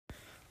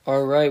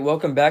All right,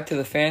 welcome back to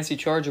the Fantasy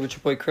Charger with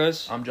your boy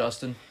Chris. I'm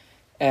Justin.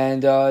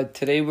 And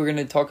today we're going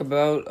to talk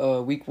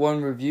about Week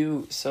 1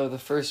 review. So the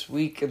first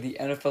week of the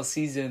NFL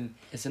season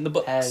It's in the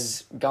books.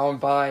 has gone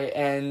by,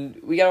 and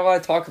we got a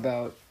lot to talk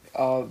about.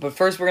 But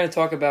first we're going to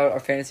talk about our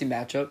fantasy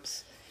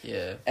matchups.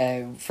 Yeah.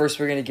 And first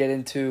we're going to get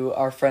into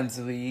our Friends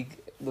League,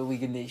 the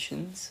League of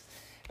Nations.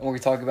 And we're going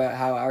to talk about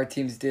how our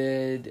teams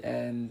did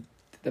and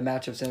the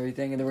matchups and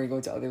everything. And then we're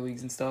going to go into other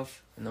leagues and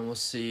stuff. And then we'll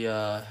see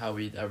how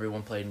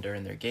everyone played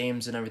during their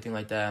games and everything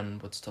like that,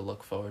 and what's to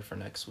look forward for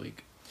next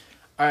week.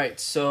 All right,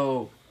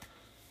 so,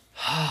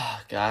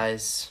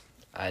 guys,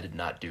 I did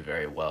not do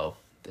very well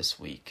this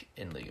week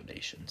in League of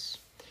Nations.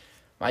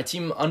 My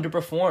team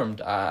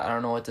underperformed. I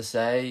don't know what to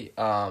say.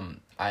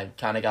 I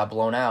kind of got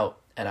blown out,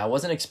 and I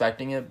wasn't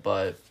expecting it,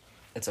 but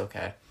it's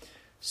okay.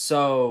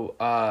 So,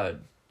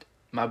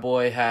 my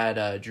boy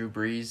had Drew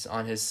Brees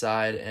on his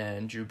side,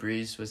 and Drew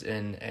Brees was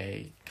in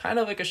a kind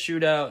of like a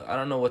shootout. I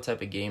don't know what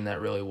type of game that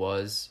really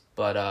was,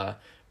 but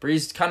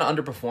Brees kind of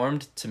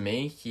underperformed to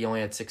me. He only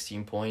had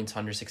 16 points,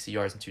 160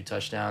 yards, and 2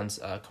 touchdowns.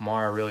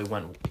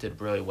 Kamara did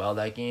really well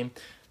that game.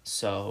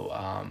 So,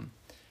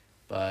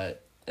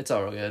 but it's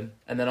all good.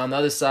 And then on the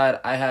other side,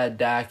 I had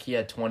Dak. He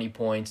had 20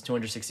 points,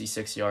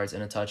 266 yards,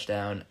 and a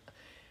touchdown.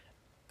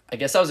 I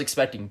guess I was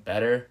expecting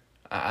better.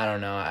 I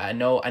don't know. I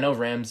know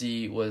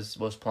Ramsey was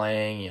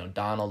playing.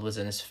 Donald was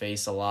in his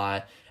face a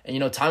lot.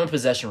 And, time of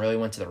possession really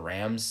went to the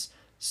Rams.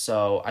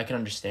 So I can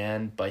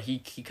understand. But he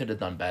could have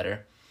done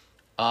better.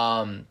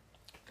 And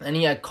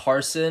he had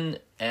Carson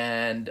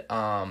and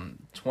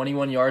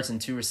 21 yards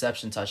and 2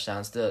 reception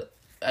touchdowns.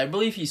 I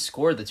believe he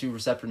scored the 2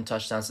 reception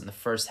touchdowns in the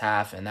first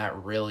half. And that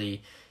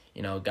really,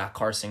 got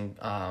Carson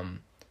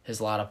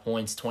his lot of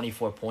points,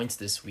 24 points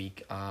this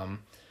week.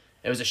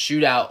 It was a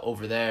shootout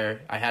over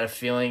there. I had a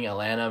feeling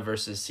Atlanta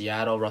versus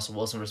Seattle, Russell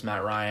Wilson versus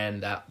Matt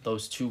Ryan, that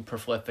those 2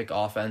 prolific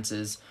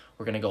offenses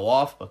were going to go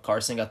off, but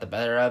Carson got the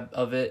better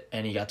of it,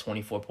 and he got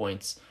 24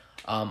 points.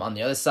 On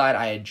the other side,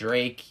 I had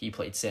Drake. He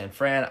played San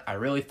Fran. I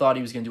really thought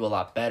he was going to do a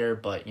lot better,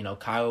 but,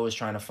 Kyle was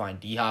trying to find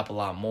D-Hop a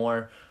lot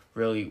more.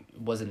 Really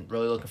wasn't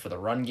really looking for the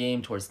run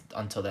game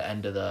until the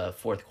end of the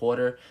fourth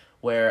quarter,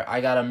 where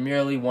I got a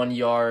merely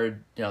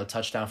 1-yard,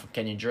 touchdown from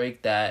Kenyon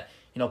Drake that,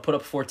 put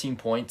up 14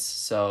 points,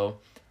 so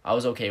I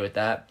was okay with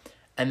that.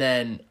 And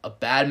then a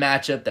bad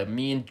matchup that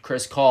me and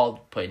Chris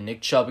called, played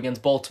Nick Chubb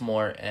against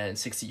Baltimore and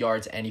 60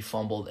 yards, and he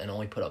fumbled and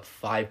only put up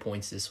 5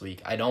 points this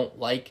week. I don't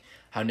like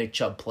how Nick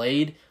Chubb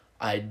played.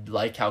 I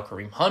like how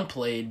Kareem Hunt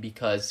played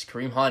because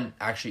Kareem Hunt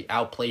actually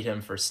outplayed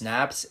him for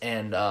snaps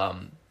and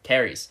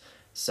carries.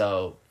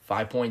 So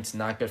 5 points,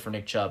 not good for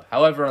Nick Chubb.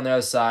 However, on the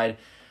other side,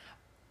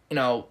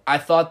 I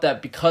thought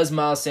that because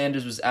Miles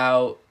Sanders was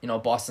out,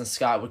 Boston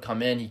Scott would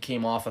come in. He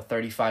came off a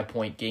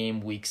 35-point game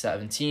week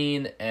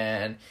 17,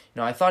 and,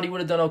 I thought he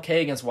would have done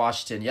okay against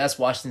Washington. Yes,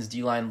 Washington's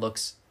D-line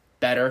looks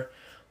better,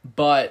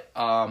 but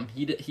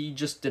he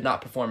just did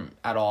not perform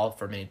at all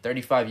for me.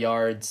 35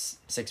 yards,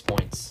 6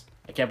 points.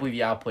 I can't believe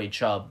he outplayed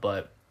Chubb,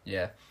 but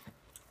yeah.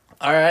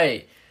 All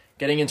right,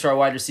 getting into our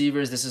wide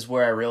receivers, this is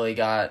where I really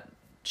got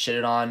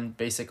shitted on,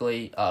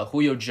 basically.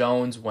 Julio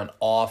Jones went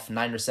off,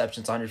 9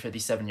 receptions,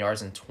 157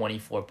 yards, and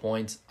 24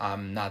 points.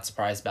 I'm not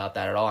surprised about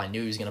that at all. I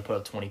knew he was going to put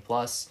up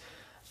 20+.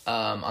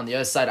 On the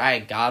other side, I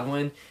had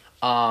Godwin.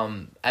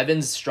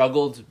 Evans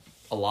struggled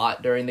a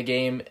lot during the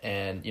game,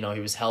 and, he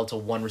was held to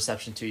 1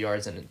 reception, 2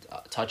 yards, and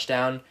a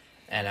touchdown,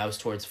 and that was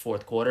towards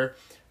fourth quarter.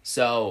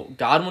 So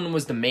Godwin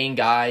was the main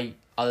guy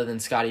other than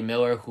Scotty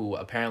Miller, who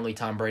apparently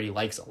Tom Brady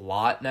likes a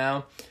lot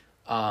now.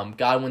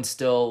 Godwin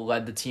still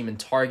led the team in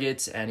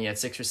targets, and he had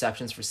 6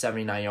 receptions for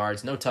 79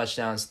 yards, no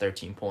touchdowns,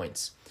 13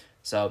 points.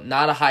 So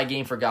not a high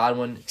game for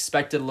Godwin.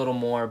 Expected a little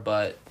more,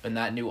 but in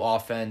that new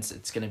offense,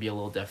 it's going to be a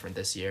little different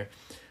this year.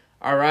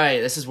 All right,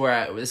 this is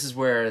where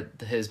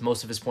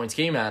most of his points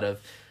came out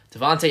of.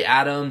 Devontae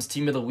Adams,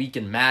 team of the week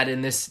in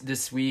Madden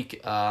this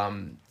week,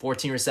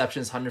 14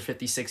 receptions,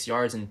 156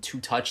 yards, and 2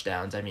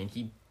 touchdowns. I mean,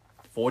 he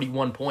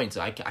 41 points.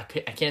 I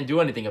can't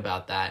do anything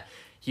about that.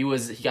 He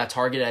got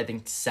targeted, I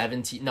think,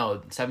 17,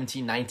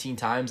 19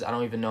 times. I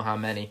don't even know how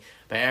many.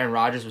 But Aaron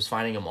Rodgers was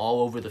finding him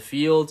all over the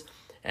field.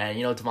 And,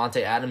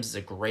 Devontae Adams is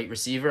a great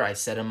receiver. I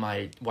said in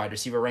my wide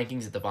receiver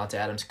rankings that Devontae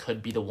Adams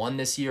could be the one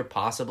this year,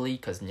 possibly,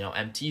 because,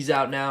 MT's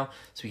out now,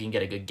 so we can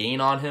get a good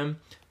gain on him.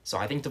 So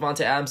I think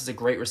Devontae Adams is a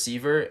great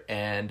receiver,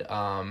 and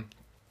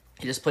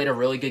he just played a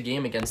really good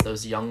game against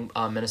those young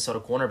Minnesota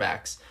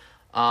cornerbacks.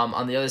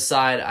 On the other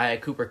side, I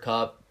had Cooper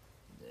Kupp.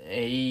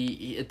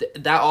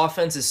 That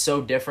offense is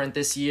so different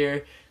this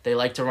year. They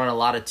like to run a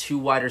lot of 2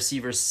 wide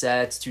receiver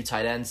sets, 2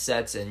 tight end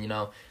sets, and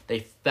they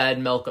fed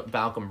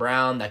Malcolm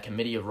Brown, that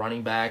committee of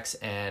running backs,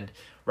 and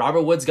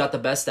Robert Woods got the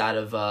best out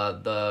of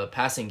the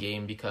passing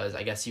game because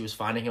I guess he was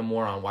finding him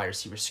more on wide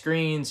receiver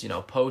screens,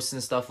 posts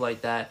and stuff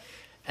like that.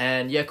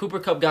 And yeah, Cooper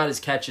Kupp got his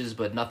catches,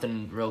 but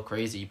nothing real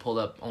crazy. He pulled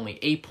up only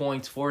 8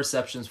 points, 4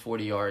 receptions,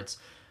 40 yards.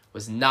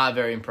 Was not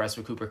very impressed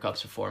with Cooper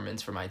Kupp's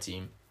performance for my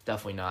team.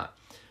 Definitely not.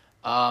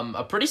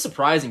 A pretty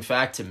surprising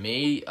fact to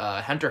me,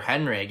 Hunter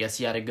Henry, I guess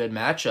he had a good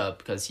matchup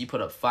because he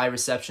put up 5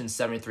 receptions,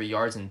 73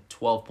 yards, and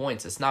 12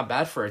 points. It's not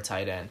bad for a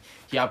tight end.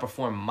 He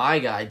outperformed my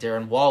guy,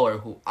 Darren Waller,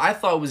 who I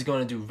thought was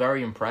going to do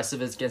very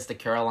impressive against the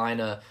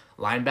Carolina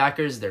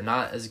linebackers. They're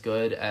not as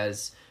good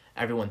as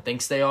everyone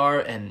thinks they are,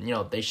 and,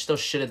 they still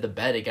shitted the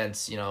bed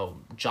against,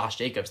 Josh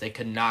Jacobs. They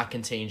could not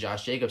contain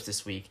Josh Jacobs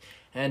this week.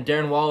 And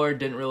Darren Waller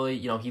didn't really,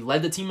 he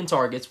led the team in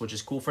targets, which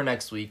is cool for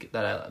next week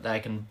that I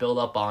can build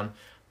up on.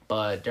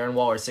 But Darren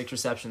Waller, 6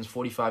 receptions,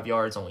 45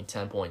 yards, only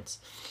 10 points.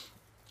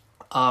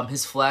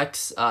 His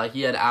flex,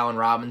 he had Allen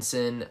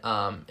Robinson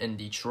in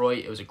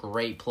Detroit. It was a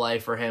great play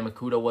for him.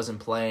 Okudah wasn't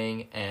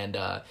playing, and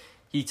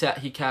he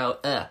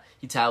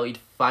tallied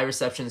 5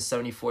 receptions,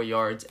 74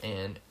 yards,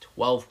 and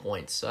 12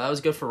 points. So that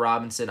was good for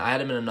Robinson. I had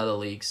him in another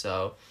league,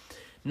 so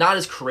not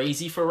as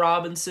crazy for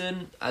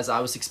Robinson as I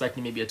was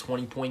expecting, maybe a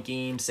 20-point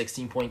game,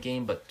 16-point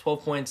game, but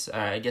 12 points,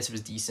 I guess it was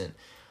decent.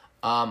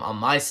 On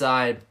my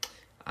side,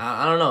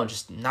 I don't know,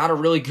 just not a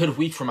really good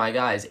week for my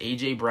guys.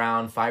 A.J.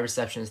 Brown, 5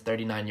 receptions,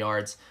 39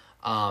 yards.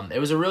 It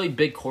was a really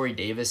big Corey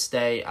Davis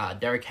day.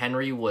 Derrick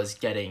Henry was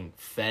getting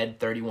fed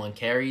 31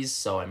 carries,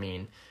 so,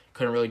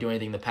 couldn't really do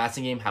anything in the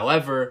passing game.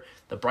 However,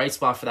 the bright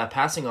spot for that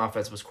passing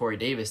offense was Corey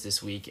Davis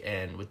this week,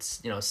 and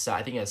with,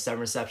 I think he had 7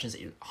 receptions,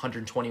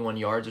 121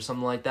 yards or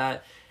something like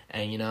that.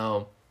 And,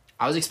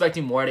 I was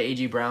expecting more out of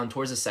A.J. Brown.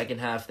 Towards the second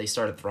half, they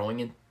started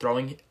throwing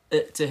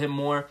it to him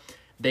more.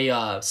 They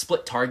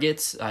split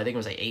targets. I think it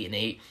was like 8 and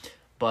 8.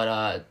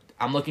 But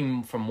I'm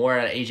looking for more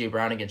out of A.J.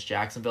 Brown against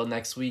Jacksonville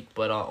next week.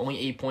 But only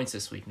 8 points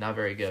this week. Not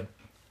very good.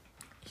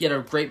 He had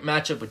a great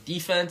matchup with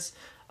defense.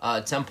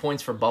 10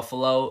 points for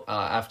Buffalo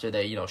after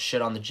they,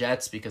 shit on the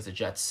Jets because the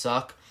Jets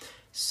suck.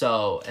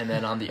 So, and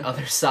then on the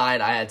other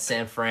side, I had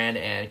San Fran,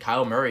 and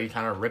Kyle Murray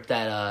kind of ripped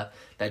that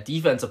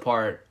defense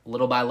apart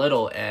little by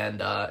little.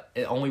 And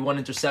only 1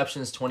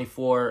 interception,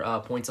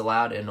 24 points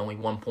allowed, and only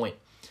 1 point.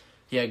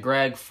 He had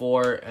Greg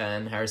 4,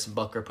 and Harrison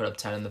Butker put up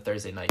 10 in the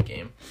Thursday night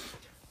game.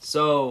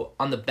 So,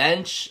 on the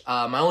bench,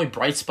 my only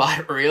bright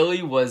spot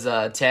really was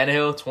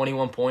Tannehill,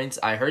 21 points.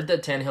 I heard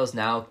that Tannehill's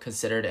now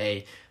considered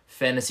a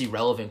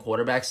fantasy-relevant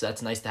quarterback, so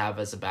that's nice to have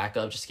as a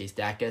backup just in case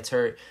Dak gets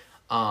hurt.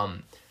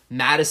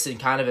 Madison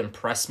kind of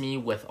impressed me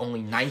with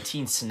only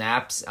 19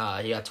 snaps.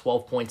 He got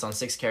 12 points on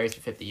 6 carries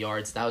for 50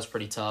 yards. That was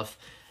pretty tough.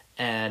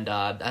 And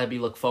that'd be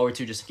look forward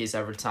to just in case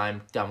every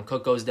time Dalvin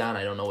Cook goes down.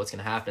 I don't know what's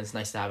going to happen. It's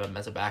nice to have him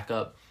as a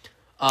backup.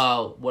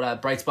 What a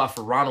bright spot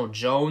for Ronald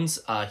Jones.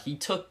 He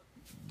took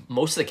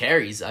most of the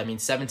carries.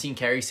 17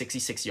 carries,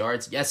 66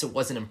 yards. Yes, it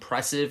wasn't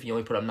impressive. He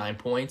only put up 9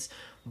 points.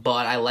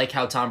 But I like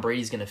how Tom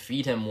Brady's going to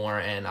feed him more.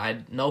 And I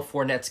know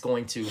Fournette's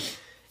going to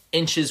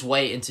inch his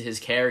way into his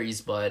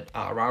carries. But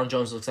Ronald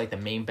Jones looks like the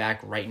main back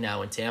right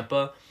now in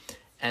Tampa.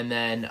 And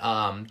then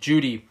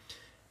Judy.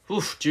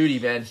 Judy,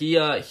 man. He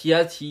led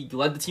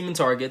the team in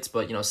targets.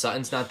 But,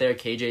 Sutton's not there.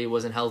 KJ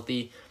wasn't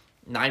healthy.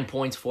 9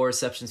 points, 4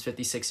 receptions,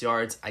 56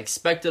 yards. I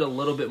expected a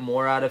little bit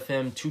more out of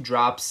him. 2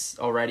 drops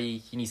already.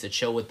 He needs to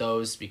chill with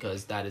those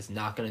because that is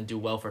not going to do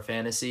well for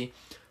fantasy.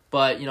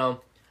 But,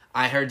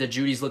 I heard that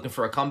Judy's looking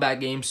for a comeback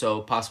game, so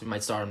possibly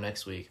might start him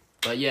next week.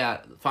 But, yeah,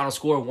 final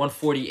score,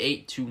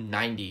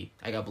 148-90.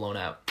 I got blown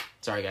out.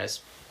 Sorry, guys.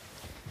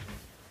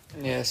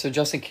 Yeah, so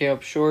Justin came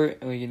up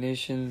short in League of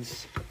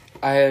Nations.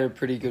 I had a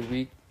pretty good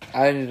week.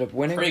 I ended up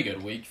winning. Pretty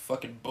good week.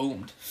 Fucking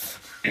boomed.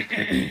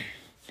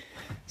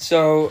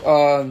 So,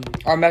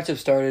 our matchup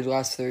started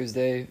last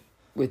Thursday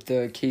with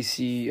the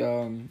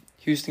KC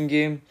Houston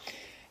game,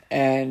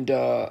 and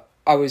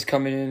I was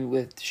coming in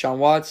with Deshaun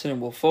Watson and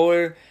Will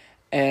Fuller,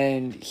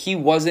 and he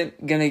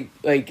wasn't going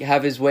to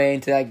have his way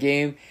into that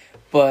game,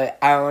 but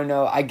I don't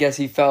know, I guess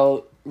he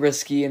felt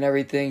risky and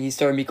everything. He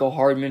started Mecole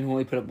Hardman, who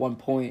only put up 1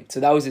 point, so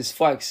that was his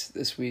flex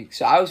this week.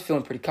 So I was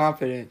feeling pretty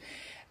confident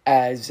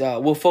as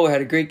Will Fuller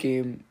had a great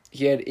game.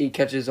 He had 8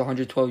 catches,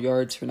 112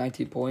 yards for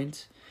 19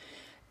 points.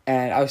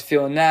 And I was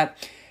feeling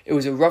that. It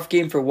was a rough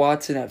game for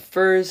Watson at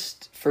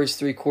first. First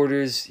 3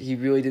 quarters, he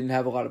really didn't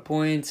have a lot of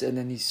points. And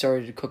then he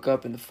started to cook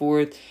up in the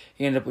fourth.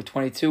 He ended up with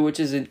 22, which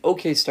is an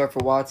okay start for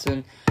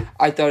Watson.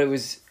 I thought it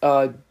was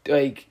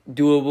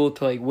doable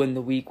to win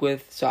the week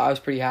with. So I was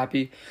pretty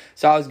happy.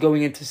 So I was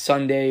going into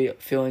Sunday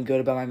feeling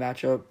good about my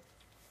matchup.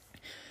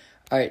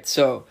 All right,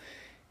 so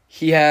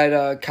he had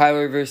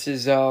Kyler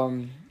versus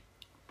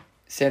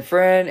San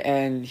Fran.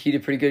 And he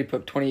did pretty good. He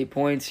put up 28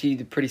 points. He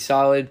did pretty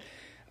solid.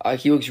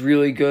 He looks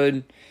really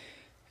good.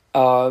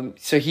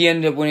 So he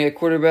ended up winning at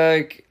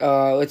quarterback.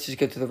 Let's just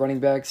get to the running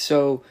back.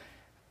 So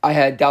I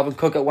had Dalvin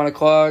Cook at 1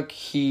 o'clock.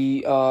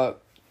 He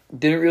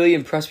didn't really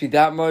impress me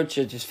that much.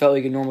 It just felt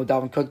like a normal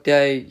Dalvin Cook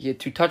day. He had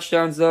 2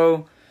 touchdowns,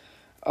 though.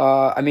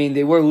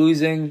 They were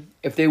losing.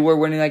 If they were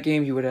winning that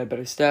game, he would have had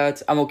better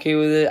stats. I'm okay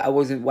with it. I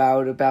wasn't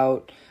wowed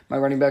about my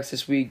running backs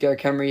this week.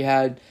 Derrick Henry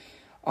had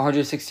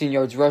 116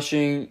 yards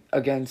rushing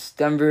against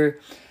Denver.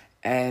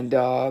 And,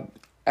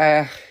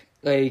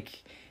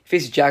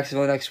 faces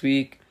Jacksonville next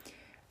week.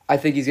 I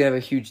think he's going to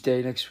have a huge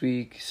day next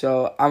week.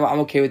 So I'm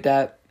okay with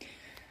that.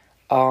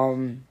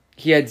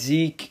 He had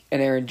Zeke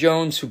and Aaron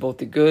Jones, who both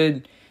did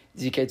good.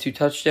 Zeke had 2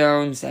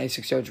 touchdowns,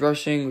 96 yards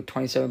rushing with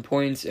 27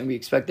 points, and we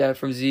expect that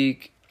from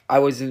Zeke. I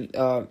wasn't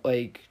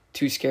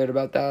too scared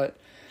about that.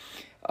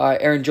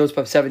 Aaron Jones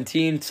put up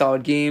 17,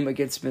 solid game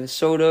against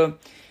Minnesota.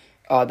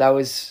 That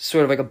was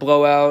sort of like a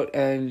blowout,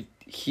 and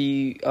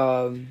he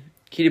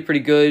did pretty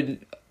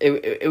good.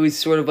 It was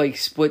sort of like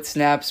split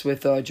snaps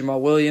with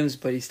Jamal Williams,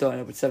 but he still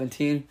ended up with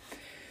 17.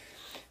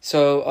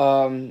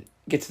 So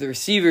get to the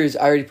receivers.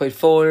 I already played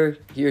Fuller.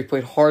 He already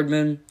played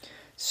Hardman.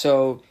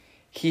 So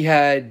he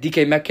had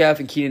DK Metcalf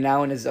and Keenan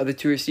Allen as the other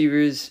 2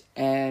 receivers,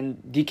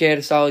 and DK had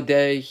a solid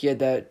day. He had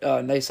that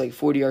nice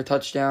 40-yard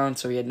touchdown,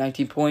 so he had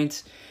 19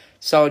 points.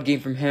 Solid game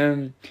from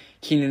him.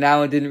 Keenan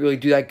Allen didn't really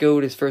do that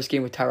good his first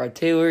game with Tyrod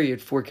Taylor. He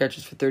had 4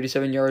 catches for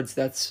 37 yards.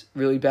 That's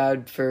really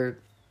bad for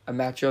a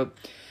matchup.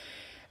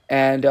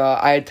 And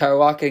I had Tyler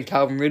Lockett and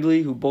Calvin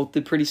Ridley, who both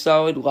did pretty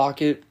solid.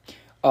 Lockett,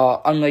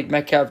 unlike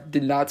Metcalf,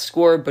 did not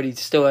score, but he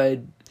still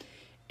had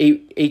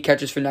eight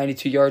catches for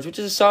 92 yards, which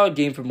is a solid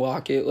game from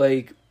Lockett.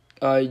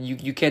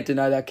 You can't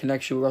deny that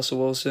connection with Russell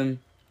Wilson.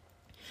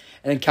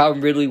 And then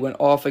Calvin Ridley went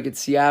off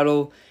against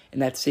Seattle in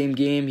that same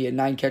game. He had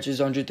 9 catches,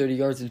 130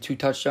 yards, and 2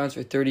 touchdowns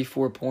for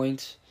 34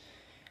 points.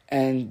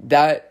 And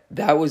that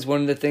was one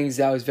of the things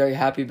that I was very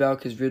happy about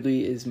because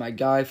Ridley is my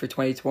guy for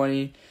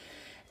 2020.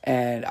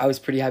 And I was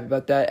pretty happy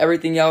about that.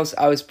 Everything else,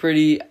 I wasn't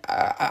really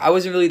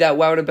that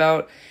wowed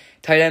about.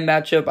 Tight end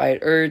matchup, I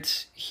had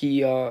Ertz. He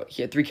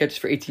had 3 catches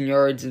for 18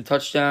 yards and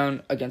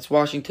touchdown against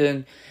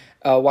Washington.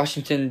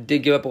 Washington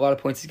did give up a lot of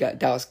points to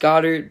Dallas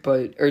Goedert,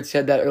 but Ertz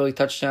had that early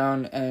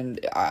touchdown, and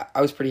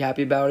I was pretty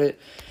happy about it.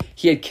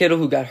 He had Kittle,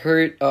 who got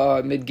hurt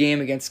mid-game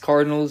against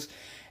Cardinals,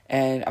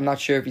 and I'm not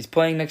sure if he's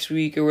playing next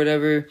week or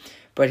whatever,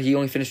 but he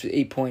only finished with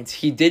 8 points.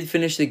 He did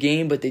finish the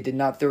game, but they did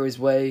not throw his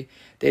way.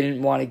 They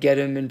didn't want to get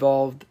him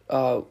involved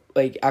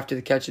after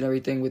the catch and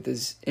everything with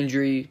his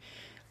injury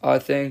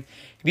thing.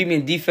 He beat me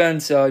in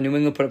defense. New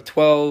England put up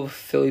 12,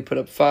 Philly put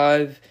up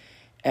 5,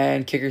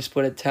 and kicker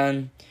split at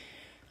 10.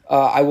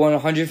 I won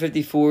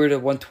 154 to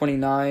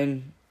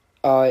 129.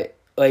 I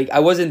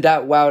wasn't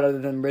that wowed other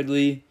than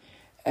Ridley.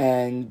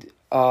 And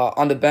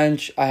on the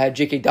bench, I had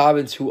J.K.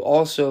 Dobbins, who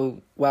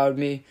also wowed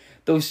me.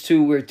 Those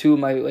 2 were 2 of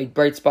my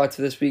bright spots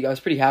for this week. I was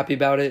pretty happy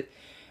about it.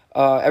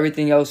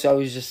 Everything else I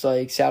was just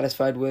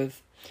satisfied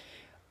with.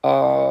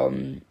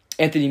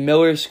 Anthony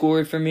Miller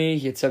scored for me.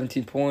 He had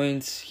 17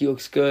 points. He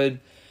looks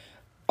good.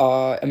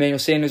 Emmanuel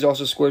Sanders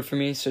also scored for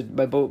me, so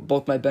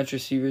both my bench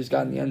receivers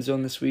got in the end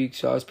zone this week,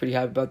 so I was pretty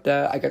happy about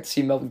that. I got to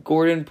see Melvin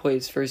Gordon play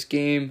his first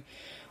game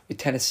with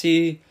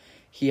Tennessee.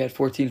 He had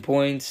 14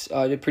 points.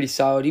 Did pretty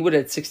solid. He would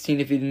have had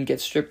 16 if he didn't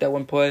get stripped that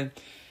one play.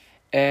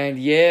 And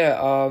he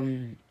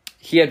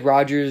had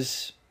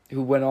Rodgers,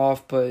 who went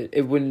off, but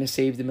it wouldn't have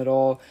saved him at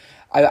all.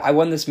 I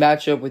won this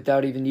matchup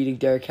without even needing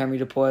Derrick Henry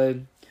to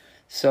play.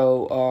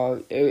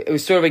 So it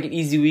was sort of like an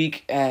easy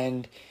week,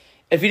 and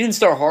if he didn't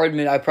start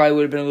Hardman, I probably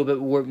would have been a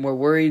little bit more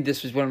worried.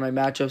 This was one of my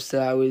matchups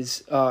that I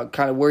was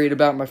kind of worried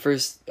about my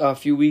first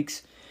few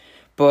weeks,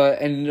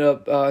 but ended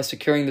up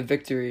securing the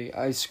victory.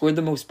 I scored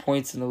the most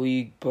points in the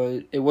league,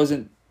 but it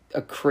wasn't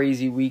a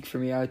crazy week for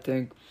me, I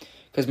think,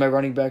 because my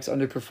running backs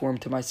underperformed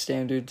to my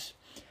standards.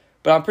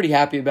 But I'm pretty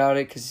happy about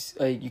it because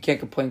you can't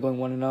complain going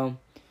 1-0.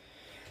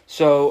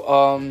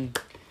 So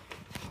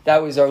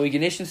that was our League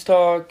of Nations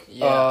talk.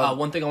 Yeah,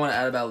 one thing I want to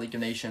add about League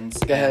of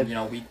Nations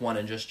and, week 1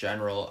 in just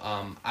general.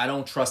 I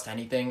don't trust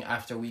anything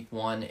after week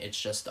 1. It's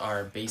just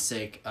our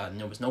basic,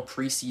 there was no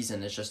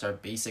preseason. It's just our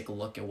basic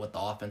look at what the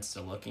offenses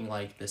are looking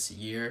like this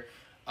year.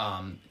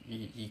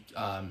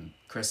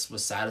 Chris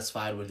was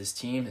satisfied with his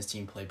team. His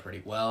team played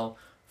pretty well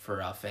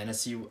for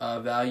fantasy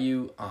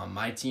value.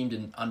 My team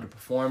didn't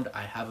underperformed.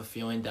 I have a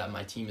feeling that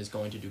my team is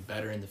going to do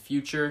better in the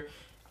future.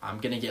 I'm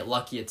going to get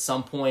lucky at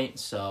some point,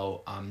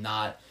 so I'm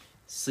not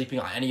sleeping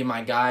on any of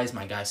my guys.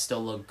 My guys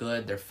still look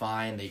good. They're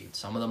fine.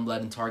 Some of them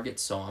led in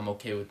targets, so I'm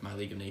okay with my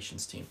League of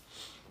Nations team.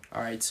 All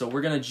right, so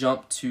we're going to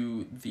jump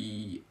to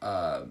the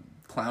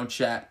Clown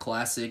Chat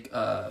Classic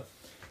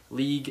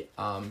League.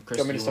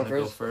 Chris, do you want to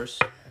go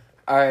first?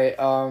 All right,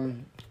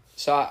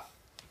 so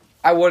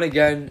I won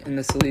again in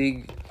this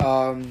league.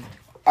 I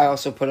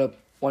also put up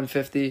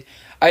 150.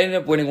 I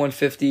ended up winning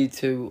 150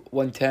 to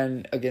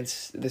 110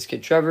 against this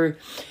kid Trevor.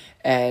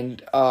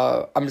 And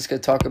I'm just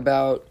going to talk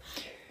about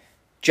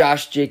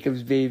Josh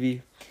Jacobs,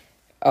 baby.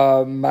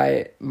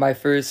 My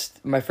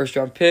first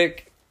round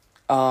pick.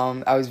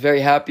 I was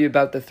very happy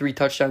about the 3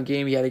 touchdown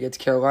game he had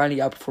against Carolina. He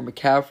outperformed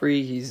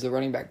McCaffrey. He's the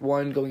running back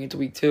 1 going into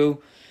week 2.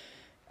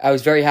 I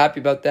was very happy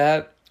about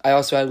that. I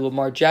also had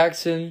Lamar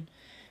Jackson,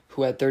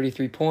 who had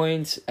 33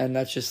 points, and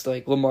that's just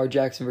Lamar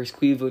Jackson versus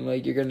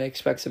Cleveland. You're going to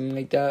expect something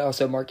like that. I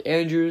also had Mark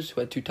Andrews,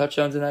 who had 2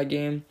 touchdowns in that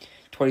game,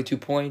 22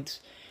 points.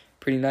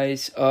 Pretty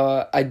nice.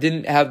 I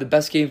didn't have the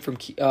best game from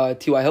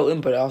T.Y.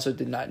 Hilton, but I also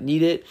did not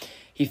need it.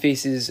 He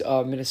faces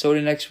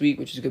Minnesota next week,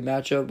 which is a good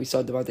matchup. We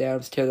saw Devontae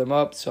Adams tear them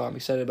up, so I'm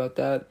excited about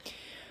that.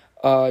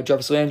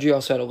 Jarvis Landry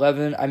also had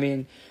 11. I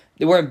mean,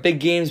 they weren't big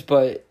games,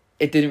 but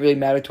it didn't really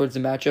matter towards the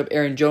matchup.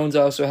 Aaron Jones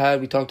I also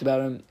had. We talked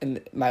about him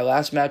in my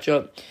last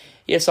matchup.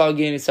 He had a solid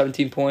game at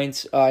 17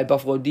 points.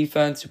 Buffalo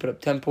defense, who put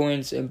up 10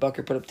 points, and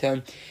Bucker put up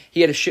 10.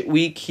 He had a shit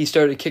week. He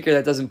started a kicker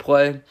that doesn't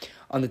play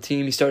on the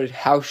team. He started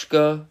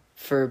Hauschka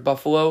for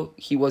Buffalo.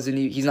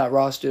 He's not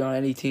rostered on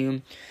any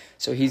team,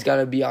 so he's got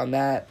to be on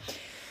that.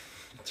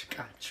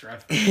 God,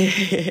 Trevor.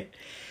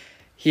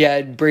 He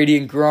had Brady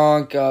and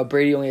Gronk.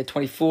 Brady only had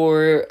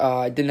 24.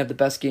 Didn't have the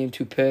best game,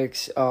 2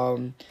 picks.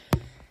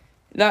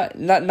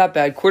 Not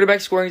bad.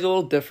 Quarterback scoring is a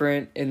little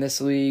different in this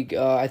league.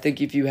 I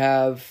think if you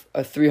have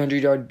a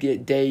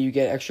 300-yard day, you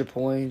get extra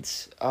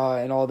points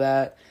and all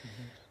that.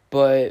 Mm-hmm.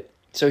 But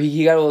so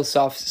he got a little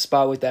soft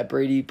spot with that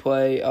Brady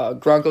play.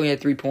 Gronk only had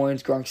 3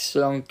 points. Gronk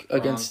stunk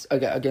against the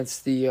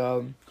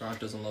Gronk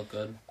doesn't look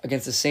good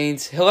against the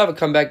Saints. He'll have a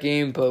comeback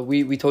game, but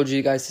we told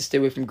you guys to stay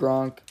away from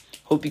Gronk.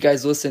 Hope you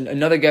guys listen.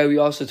 Another guy we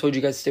also told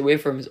you guys to stay away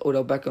from is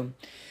Odell Beckham.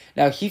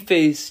 Now, he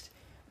faced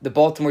the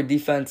Baltimore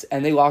defense,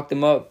 and they locked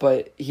him up,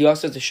 but he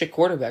also has a shit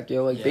quarterback,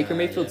 yo. Baker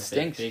Mayfield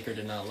stinks. Baker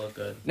did not look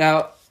good.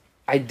 Now,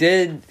 I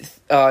did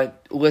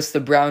list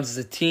the Browns as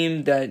a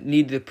team that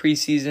needed a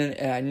preseason,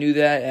 and I knew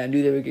that, and I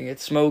knew they were going to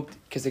get smoked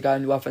because they got a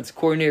new offensive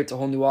coordinator. It's a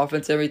whole new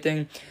offense,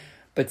 everything.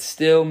 But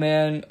still,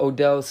 man,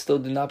 Odell still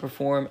did not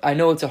perform. I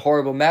know it's a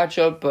horrible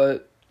matchup,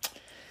 but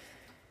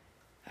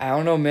I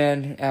don't know,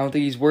 man. I don't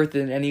think he's worth it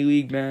in any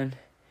league, man.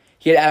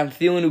 He had Adam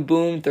Thielen, who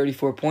boomed,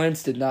 34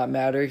 points, did not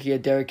matter. He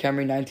had Derrick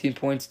Henry, 19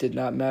 points, did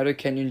not matter.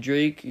 Kenyon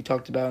Drake, you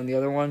talked about in the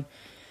other one,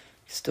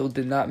 still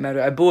did not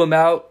matter. I blew him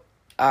out.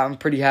 I'm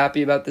pretty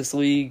happy about this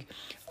league.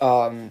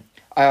 I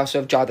also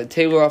have Jonathan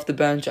Taylor off the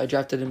bench. I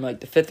drafted him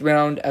like the 5th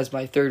round as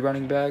my 3rd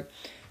running back.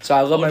 So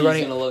I love my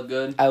running. Gonna look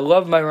good. I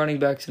love my running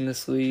backs in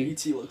this league.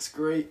 JT looks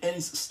great, and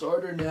he's a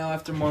starter now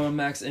after Marlon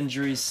Mack's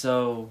injury.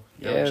 So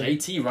yeah,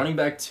 JT running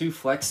back 2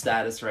 flex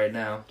status right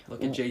now.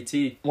 Look at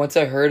JT. Once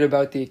I heard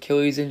about the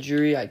Achilles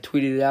injury, I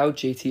tweeted it out.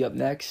 JT up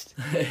next.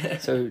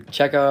 So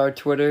check out our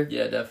Twitter.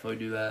 Yeah, definitely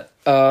do that.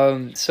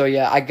 So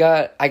yeah, I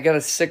got a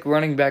sick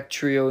running back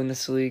trio in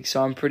this league,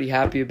 so I'm pretty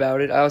happy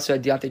about it. I also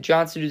had Deontay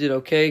Johnson, who did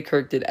okay.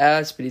 Kirk did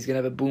ass, but he's gonna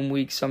have a boom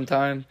week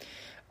sometime.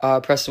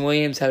 Preston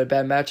Williams had a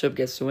bad matchup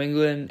against New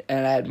England,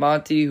 and I had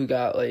Monty, who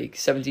got like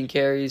 17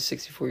 carries,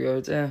 64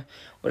 yards,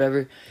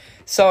 whatever.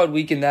 Solid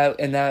week in that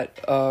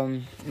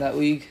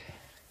league.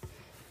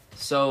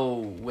 So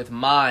with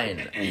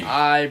mine,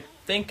 I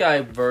think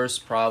I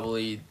versed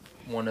probably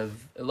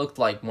it looked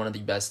like one of the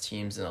best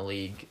teams in the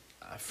league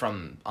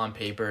from on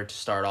paper to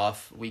start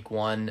off week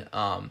 1.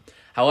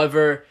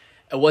 However,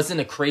 it wasn't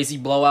a crazy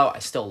blowout. I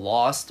still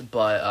lost,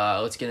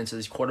 but let's get into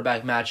these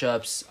quarterback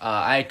matchups.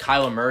 I had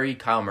Kyler Murray.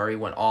 Kyler Murray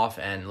went off,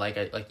 and like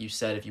you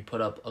said, if you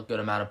put up a good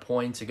amount of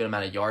points, a good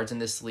amount of yards in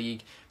this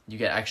league, you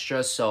get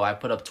extra. So I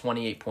put up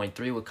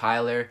 28.3 with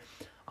Kyler.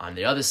 On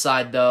the other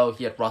side, though,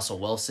 he had Russell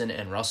Wilson,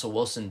 and Russell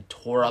Wilson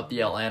tore up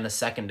the Atlanta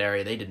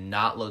secondary. They did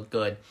not look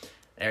good.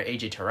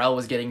 A.J. Terrell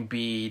was getting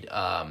beat.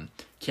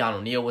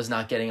 Keanu Neal was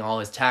not getting all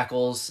his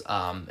tackles.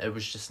 It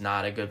was just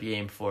not a good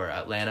game for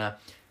Atlanta.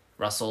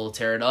 Russell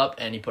tear it up,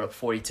 and he put up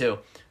 42.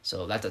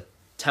 So that's a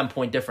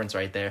 10-point difference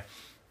right there.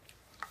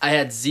 I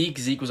had Zeke.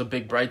 Zeke was a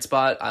big bright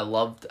spot. I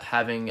loved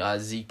having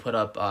Zeke put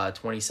up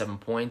 27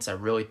 points. I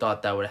really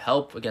thought that would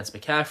help against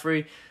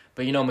McCaffrey.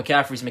 But,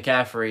 McCaffrey's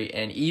McCaffrey,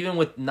 and even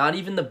with not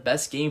even the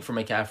best game for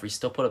McCaffrey,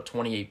 still put up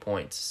 28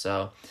 points.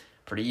 So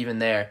pretty even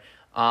there.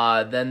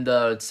 Then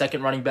the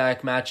second running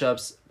back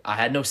matchups, I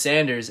had no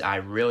Sanders. I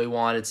really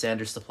wanted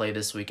Sanders to play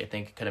this week. I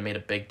think it could have made a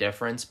big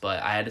difference,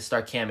 but I had to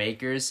start Cam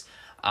Akers.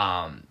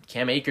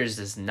 Cam Akers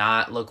does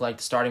not look like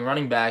the starting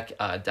running back.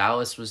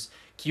 Dallas was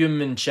keeping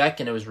him in check,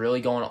 and it was really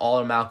going all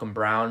to Malcolm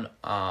Brown.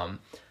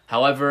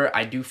 However,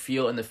 I do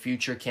feel in the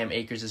future Cam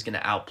Akers is going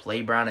to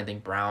outplay Brown. I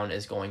think Brown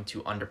is going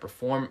to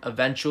underperform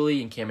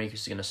eventually, and Cam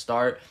Akers is going to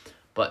start.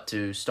 But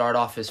to start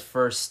off his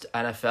first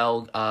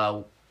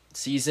NFL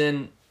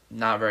season,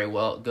 not very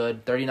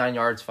good. 39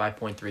 yards,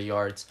 5.3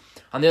 yards.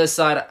 On the other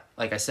side,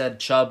 like I said,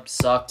 Chubb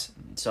sucked,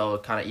 so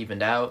it kind of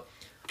evened out.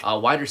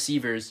 Wide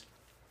receivers,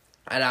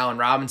 and Allen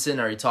Robinson,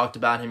 already talked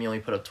about him. He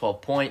only put up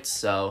 12 points,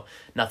 so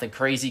nothing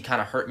crazy.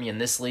 Kind of hurt me in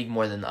this league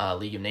more than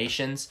League of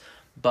Nations.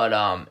 But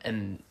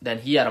and then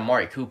he had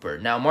Amari Cooper.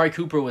 Now, Amari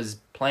Cooper was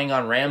playing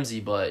on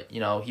Ramsey, but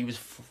he was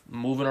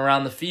moving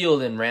around the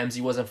field, and Ramsey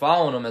wasn't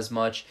following him as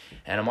much.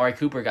 And Amari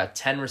Cooper got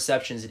 10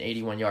 receptions and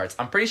 81 yards.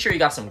 I'm pretty sure he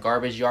got some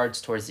garbage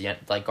yards towards the end,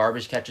 like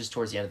garbage catches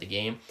towards the end of the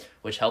game,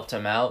 which helped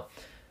him out.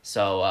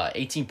 So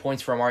 18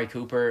 points for Amari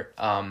Cooper.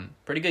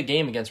 Pretty good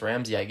game against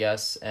Ramsey, I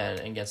guess, and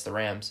against the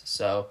Rams.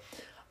 So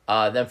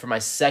then for my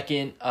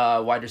second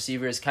wide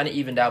receivers, kind of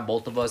evened out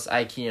both of us. I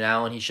had Keenan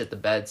Allen. He shit the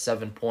bed,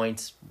 7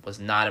 points. Was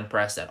not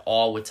impressed at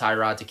all with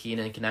Tyrod to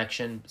Keenan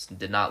connection.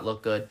 Did not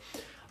look good.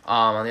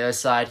 On the other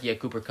side, he had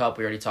Cooper Kupp.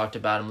 We already talked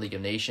about him, League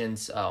of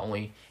Nations.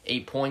 Only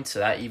 8 points, so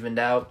that evened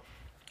out.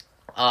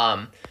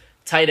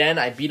 Tight end,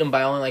 I beat him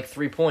by only like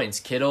 3 points.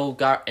 Kittle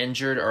got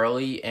injured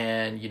early,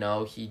 and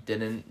he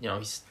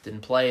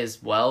didn't play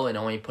as well, and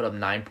only put up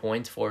 9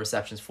 points, 4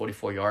 receptions,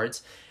 44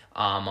 yards.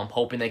 I'm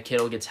hoping that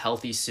Kittle gets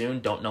healthy soon.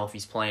 Don't know if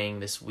he's playing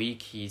this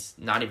week. He's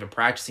not even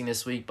practicing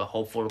this week, but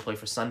hopeful to play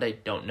for Sunday.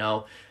 Don't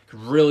know.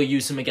 Could really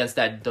use him against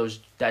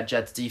that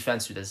Jets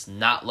defense, who does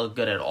not look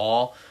good at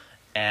all.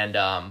 And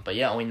but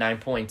yeah, only 9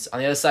 points. On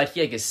the other side,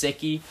 he had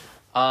Gesicki.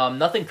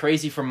 Nothing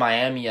crazy from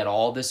Miami at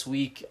all this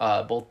week.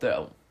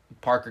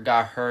 Parker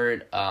got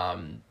hurt.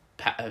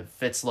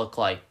 Fitz looked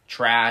like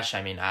trash.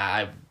 I mean,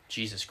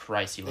 Jesus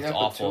Christ, he looks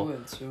awful.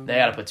 They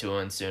got to put two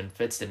in soon.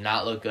 Fitz did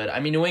not look good. I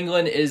mean, New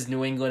England is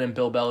New England and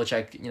Bill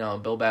Belichick,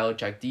 Bill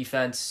Belichick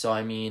defense. So,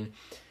 I mean,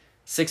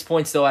 6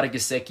 points though out of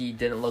Gesicki.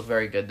 Didn't look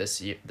very good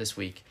this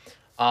week.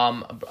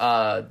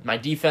 My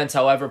defense,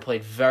 however,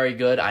 played very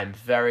good. I'm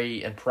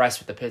very impressed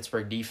with the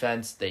Pittsburgh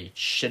defense. They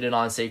shitted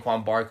on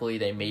Saquon Barkley.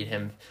 They made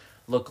him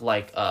look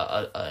like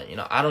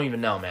I don't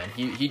even know, man.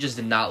 He just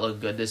did not look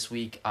good this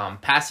week.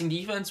 Passing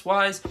defense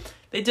wise,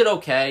 they did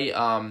okay.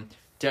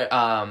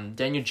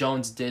 Daniel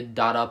Jones did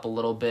dot up a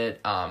little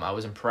bit. I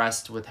was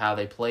impressed with how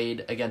they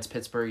played against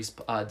Pittsburgh's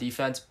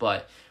defense,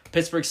 but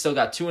Pittsburgh still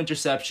got 2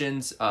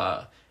 interceptions,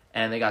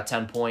 and they got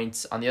 10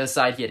 points. On the other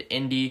side, he had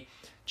Indy.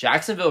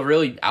 Jacksonville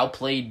really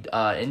outplayed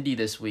Indy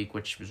this week,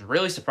 which was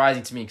really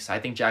surprising to me because I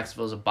think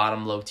Jacksonville is a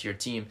bottom low tier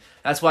team.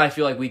 That's why I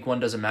feel like week 1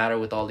 doesn't matter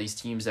with all these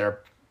teams that are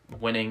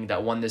winning,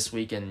 that won this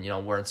week and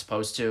weren't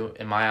supposed to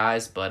in my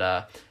eyes.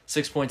 But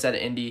 6 points out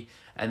of Indy,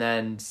 and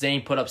then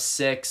Zane put up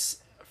 6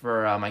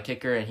 for my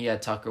kicker, and he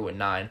had Tucker with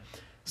 9.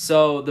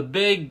 So the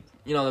big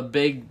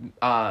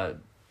I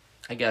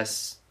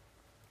guess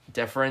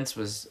difference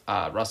was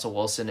Russell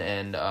Wilson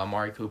and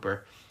Amari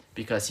Cooper,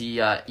 because he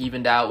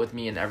evened out with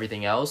me and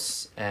everything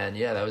else. And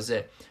yeah, that was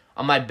it.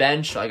 On my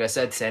bench, like I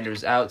said,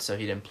 Sanders out, so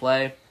he didn't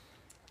play.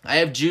 I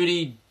have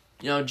Judy.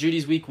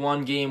 Judy's week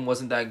 1 game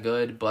wasn't that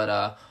good, but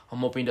I'm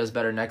hoping he does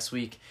better next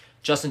week.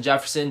 Justin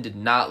Jefferson did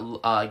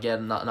not get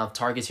enough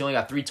targets. He only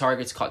got 3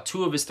 targets, caught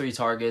 2 of his 3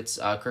 targets.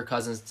 Kirk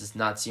Cousins does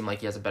not seem like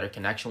he has a better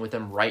connection with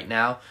him right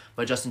now,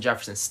 but Justin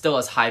Jefferson still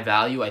has high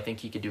value. I think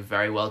he could do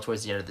very well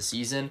towards the end of the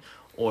season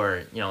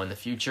or, in the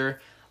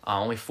future.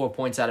 Only 4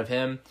 points out of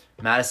him.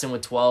 Madison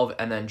with 12,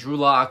 and then Drew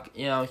Lock,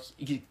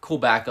 he cool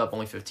backup,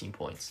 only 15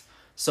 points.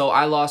 So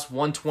I lost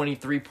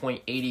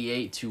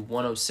 123.88 to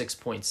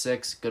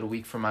 106.6. Good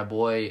week for my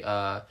boy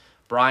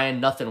Brian.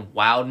 Nothing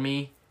wowed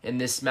me in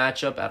this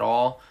matchup at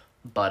all,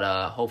 but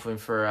hoping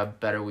for a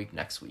better week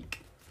next week.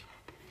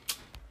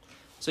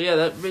 So yeah,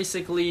 that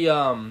basically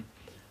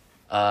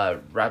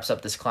wraps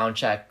up this Clown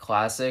Chat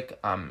Classic.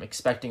 I'm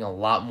expecting a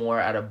lot more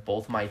out of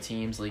both my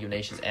teams, League of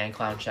Nations and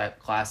Clown Chat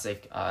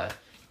Classic,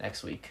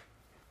 next week.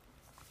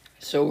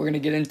 So we're gonna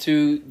get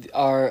into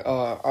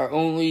our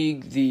own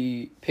league,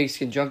 the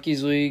Pigskin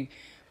Junkies League,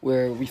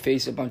 where we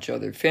face a bunch of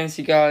other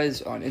fantasy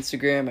guys on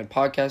Instagram and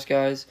podcast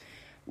guys.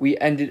 We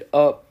ended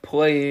up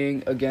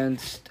playing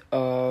against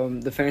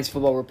the Fantasy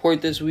Football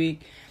Report this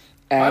week.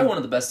 And Probably one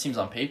of the best teams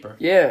on paper.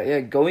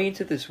 Yeah. Going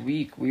into this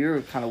week, we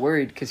were kind of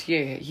worried because he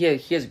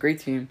has a great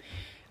team.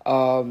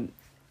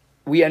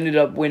 We ended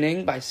up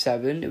winning by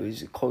 7. It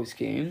was a close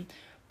game,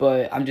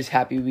 but I'm just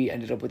happy we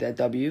ended up with that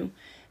W.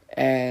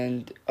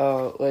 And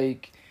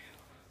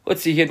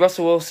let's see, he had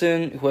Russell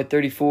Wilson who had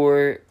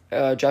 34.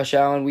 Josh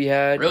Allen we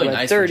had really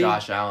nice 30. for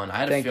Josh Allen. I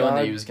had a feeling God.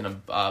 that he was gonna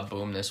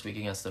boom this week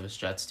against the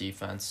Jets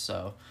defense.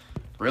 So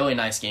really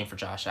nice game for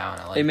Josh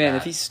Allen. I like. Hey man, that.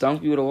 if he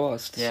stunk, we would have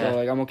lost. Yeah. So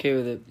I'm okay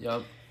with it.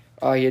 Yep.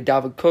 He had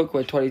Dalvin Cook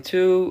with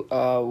 22.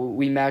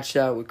 We matched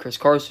out with Chris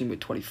Carson with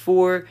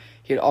 24.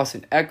 He had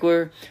Austin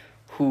Eckler,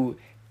 who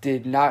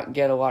did not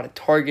get a lot of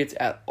targets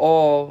at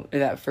all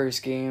in that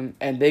first game,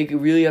 and they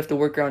really have to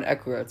work around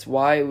Eckler. That's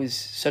why it was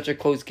such a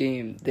close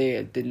game.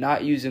 They did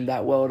not use him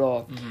that well at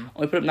all. Mm-hmm.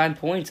 Only put up 9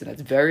 points, and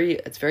that's very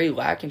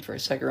lacking for a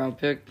second-round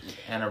pick.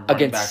 And a running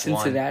against back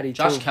Cincinnati, one.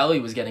 Josh too. Kelly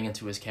was getting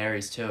into his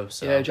carries too.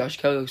 So Yeah, Josh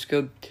Kelly looks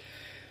good.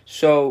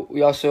 So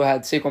we also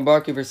had Saquon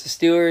Barkley versus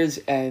the Steelers,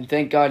 and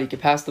thank God he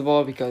could pass the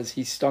ball because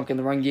he stunk in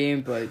the run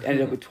game, but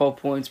ended up with 12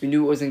 points. We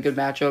knew it wasn't a good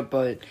matchup,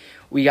 but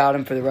we got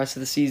him for the rest of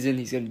the season.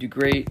 He's going to do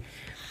great.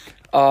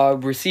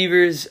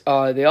 Receivers,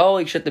 they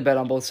all shit the bed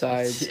on both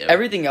sides. Yeah.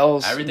 Everything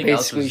else was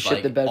basically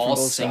shit the bed from all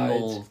both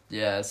single, sides.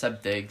 Yeah,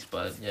 except Diggs,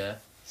 but yeah.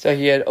 So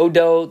he had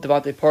Odell,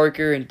 Devontae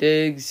Parker, and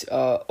Diggs.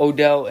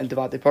 Odell and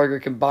Devontae Parker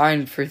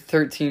combined for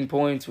 13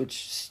 points,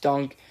 which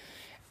stunk.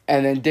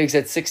 And then Diggs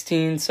had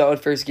 16, solid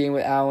first game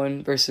with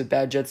Allen versus a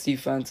bad Jets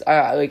defense.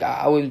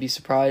 I wouldn't be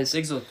surprised.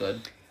 Diggs looked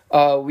good.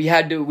 We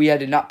had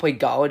to not play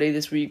Galladay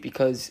this week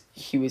because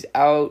he was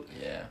out.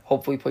 Yeah.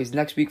 Hopefully he plays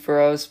next week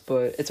for us,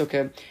 but it's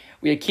okay.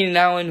 We had Keenan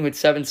Allen who had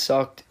 7,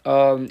 sucked.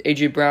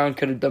 AJ Brown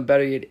could have done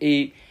better. He had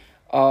 8.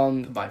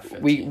 Combined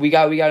 15. We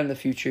got in the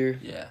future.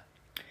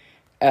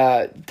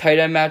 Yeah. Tight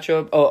end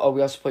matchup.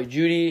 We also played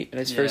Judy in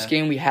his first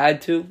game. We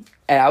had to,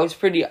 and I was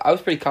pretty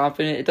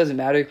confident. It doesn't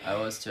matter. I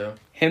was too.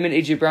 Him and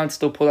AJ Brown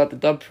still pulled out the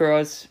dub for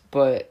us,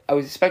 but I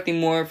was expecting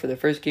more for the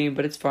first game.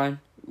 But it's fine.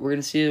 We're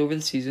gonna see it over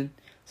the season.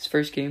 It's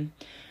first game.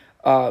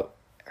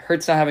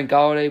 Hurts not having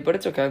Galladay, but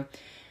it's okay.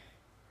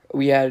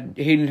 We had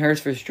Hayden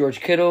Hurst versus George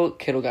Kittle.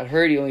 Kittle got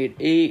hurt. He only had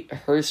 8.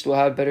 Hurst will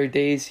have better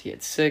days. He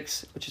had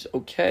 6, which is I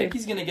okay. think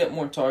he's going to get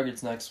more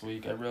targets next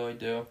week. I really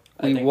do.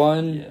 We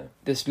won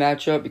this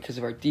matchup because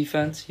of our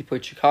defense. He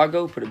played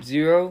Chicago, put up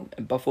 0,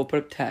 and Buffalo put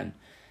up 10.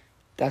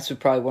 That's what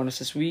probably won us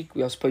this week.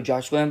 We also played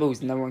Josh Lambo, who's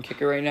the number 1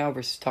 kicker right now,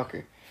 versus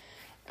Tucker.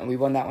 And we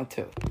won that one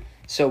too.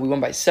 So we won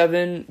by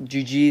 7.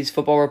 GG's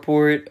football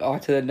report. On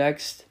to the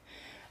next.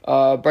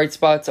 Bright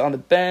spots on the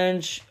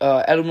bench.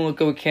 Edelman looked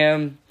good with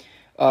Cam.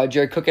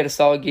 Jared Cook had a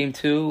solid game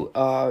too.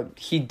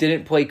 He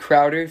didn't play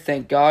Crowder,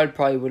 thank God.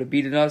 Probably would have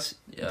beaten us.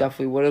 Yeah.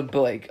 Definitely would have.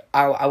 But like,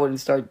 I wouldn't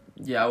start.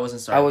 Yeah, I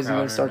wasn't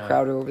going to start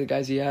Crowder over the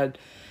guys he had.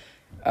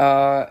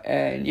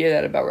 And yeah,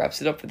 that about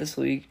wraps it up for this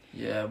league.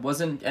 Yeah, it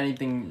wasn't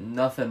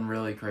nothing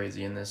really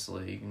crazy in this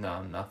league.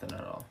 No, nothing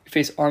at all. We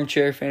face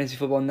Armchair Fantasy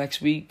Football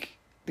next week.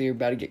 They're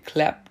about to get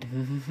clapped.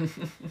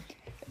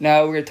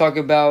 Now we're gonna talk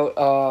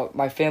about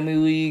my family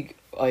league.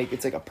 Like,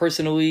 it's like a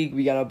personal league.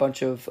 We got a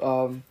bunch of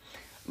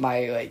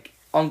my like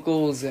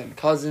uncles and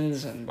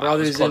cousins and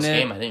brothers it was a close in it.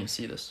 Game. I didn't even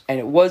see this. And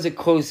it was a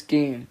close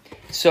game.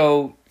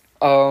 So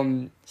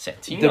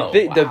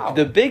Santino,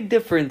 the big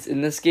difference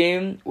in this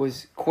game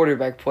was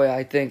quarterback play.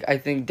 I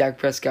think Dak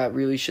Prescott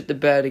really shit the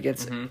bed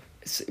against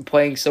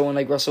playing someone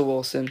like Russell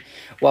Wilson,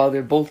 while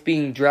they're both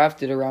being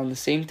drafted around the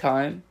same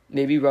time.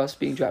 Maybe Russ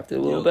being drafted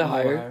a little bit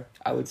higher.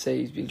 I would say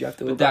he's being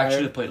drafted a little bit higher. But Dak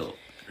should have played a little.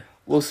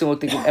 Wilson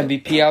looked like an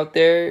MVP out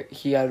there.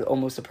 He had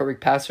almost a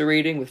perfect passer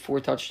rating with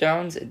 4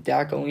 touchdowns. And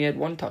Dak only had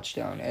 1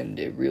 touchdown, and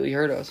it really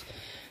hurt us.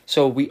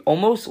 So we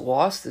almost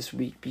lost this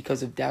week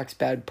because of Dak's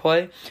bad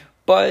play,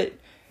 but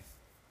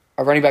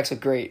our running backs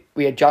look great.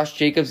 We had Josh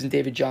Jacobs and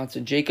David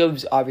Johnson.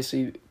 Jacobs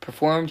obviously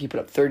performed. He put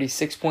up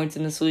 36 points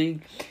in this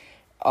league,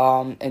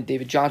 and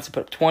David Johnson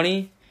put up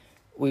 20.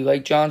 We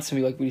like Johnson.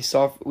 We like what he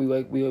saw. We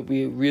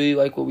really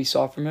like what we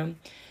saw from him.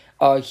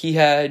 He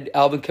had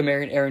Alvin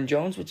Kamara and Aaron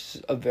Jones, which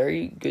is a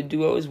very good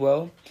duo as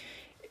well.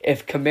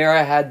 If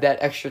Kamara had that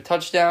extra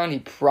touchdown, he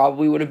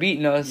probably would have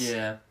beaten us.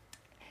 Yeah.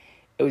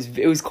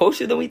 It was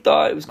closer than we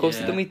thought.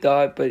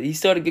 But he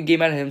still had a good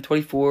game out of him.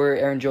 24.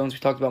 Aaron Jones, we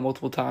talked about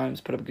multiple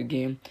times, put up a good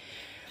game.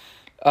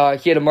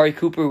 He had Amari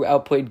Cooper, who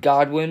outplayed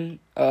Godwin.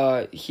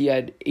 He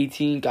had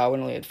 18.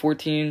 Godwin only had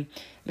 14.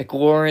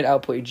 McLaurin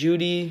outplayed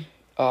Judy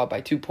by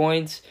 2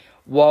 points.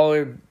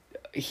 Waller,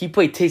 he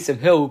played Taysom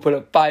Hill, who put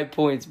up 5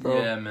 points,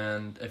 bro. Yeah,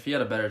 man. If he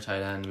had a better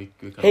tight end, we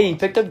could have he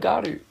picked up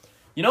Goddard.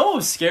 You know what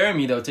was scaring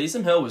me, though?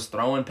 Taysom Hill was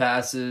throwing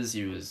passes.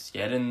 He was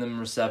getting them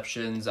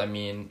receptions. I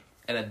mean,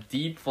 and a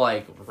deep,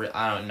 like,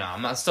 I don't know.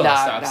 I'm still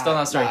not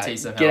starting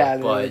Taysom Hill. Get out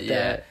of but, yeah.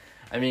 That.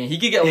 I mean, he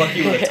could get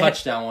lucky with a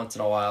touchdown once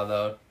in a while,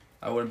 though.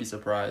 I wouldn't be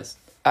surprised.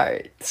 All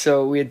right,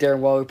 so we had Darren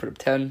Waller, who put up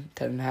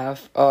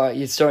 10.5.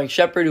 You had Sterling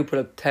Shepard, who put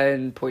up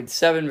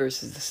 10.7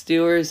 versus the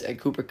Steelers, and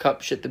Cooper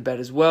Kupp shit the bed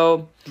as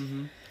well.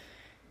 Mm-hmm.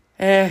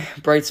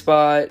 Bright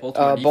spot.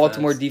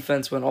 Baltimore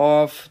defense went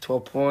off,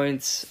 12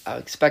 points. I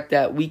expect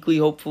that weekly,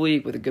 hopefully,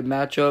 with a good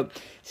matchup.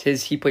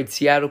 He played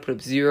Seattle, put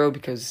up 0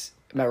 because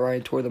Matt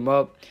Ryan tore them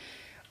up.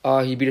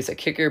 He beat us at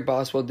kicker.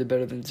 Boswell did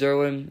better than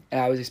Zerlin,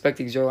 and I was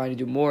expecting Zerline to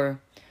do more,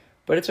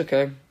 but it's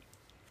okay.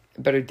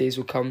 Better days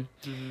will come.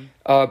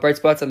 Mm-hmm. Bright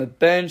spots on the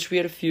bench. We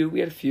had a few.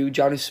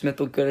 Jonnu Smith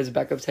looked good as a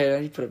backup tight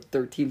end. He put up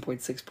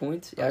 13.6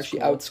 points. He actually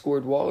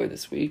outscored Waller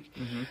this week.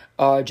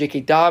 Mm-hmm. J.K.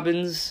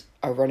 Dobbins,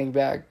 our running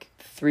back,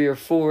 3 or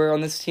 4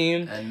 on this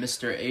team. And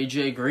Mr.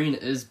 A.J. Green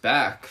is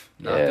back.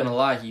 Not gonna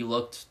lie, he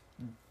looked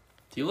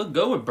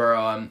good with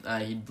Burrow.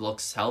 He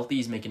looks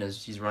healthy.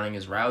 He's running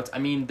his routes. I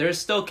mean, there's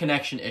still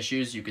connection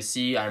issues. You could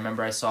see. I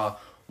remember I saw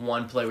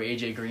one play where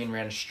A.J. Green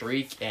ran a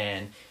streak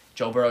and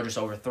Joe Burrow just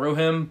overthrew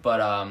him.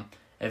 But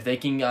if they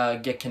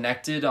can get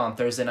connected on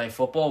Thursday Night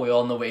Football, we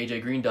all know what A.J.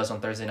 Green does on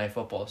Thursday Night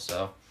Football.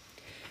 So,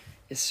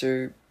 yes,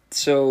 sir.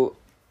 So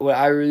what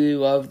I really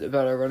loved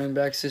about our running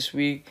backs this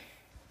week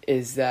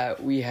is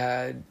that we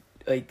had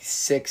like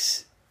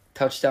 6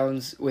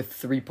 touchdowns with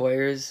 3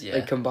 players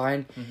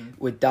combined,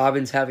 with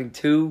Dobbins having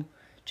 2,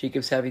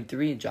 Jacobs having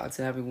 3, and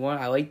Johnson having 1.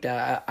 I like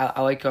that.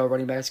 I like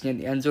running backs getting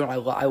in the end zone.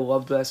 I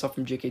loved what I saw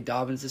from J.K.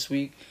 Dobbins this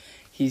week.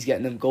 He's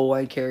getting them goal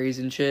line carries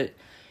and shit.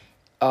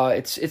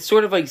 It's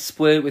sort of like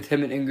split with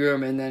him and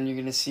Ingram, and then you're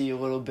gonna see a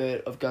little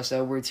bit of Gus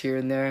Edwards here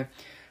and there.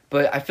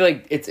 But I feel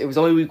like it was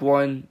only week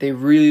 1. They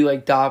really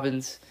like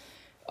Dobbins.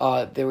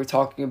 They were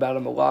talking about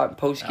him a lot in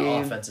post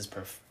game. Offense is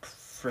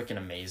freaking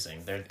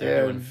amazing. They're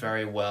doing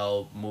very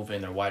well,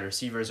 moving their wide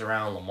receivers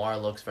around. Lamar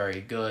looks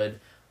very good.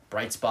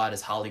 Bright spot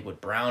is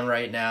Hollywood Brown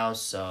right now,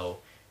 so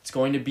it's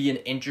going to be an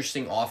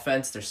interesting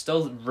offense. They're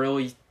still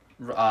really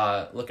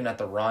looking at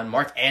the run.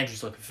 Mark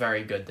Andrews looked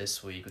very good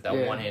this week with that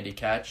one-handed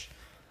catch.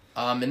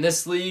 In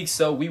this league,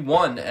 so we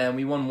won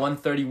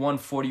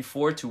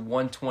 131-44 to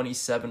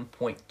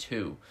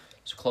 127.2.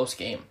 It's a close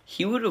game.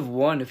 He would have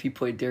won if he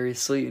played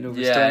Darius Slayton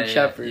over Sterling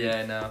Shepard. Yeah,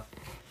 I know.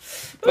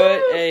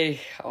 But hey,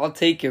 I'll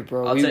take it,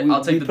 bro.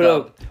 I'll take we put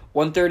up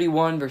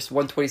 131 versus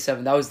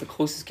 127. That was the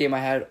closest game I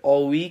had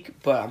all week,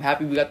 but I'm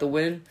happy we got the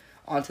win.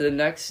 On to the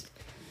next.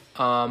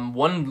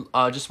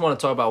 Just want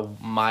to talk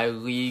about my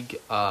league.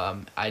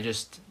 I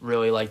just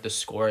really like the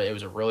score. It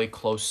was a really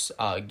close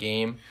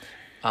game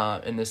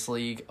in this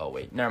league. Oh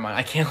wait, never mind.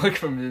 I can't look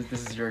from this.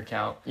 This is your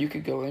account. You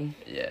could go in.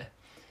 Yeah.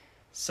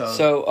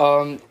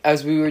 So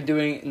as we were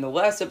doing in the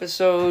last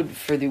episode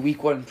for the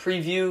week 1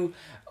 preview,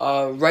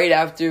 right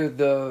after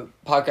the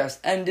podcast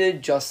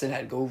ended, Justin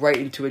had to go right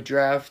into a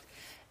draft,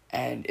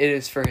 and it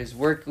is for his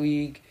work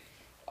league.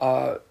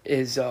 All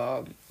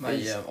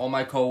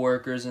my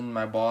coworkers and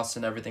my boss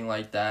and everything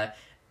like that.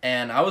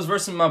 And I was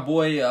versus my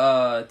boy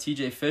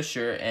TJ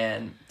Fisher,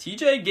 and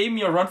TJ gave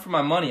me a run for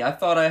my money. I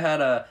thought I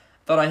had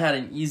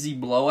an easy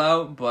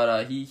blowout,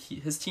 but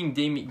his team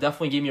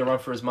definitely gave me a run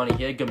for his money.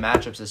 He had good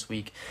matchups this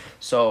week,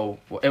 so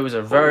it was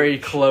a very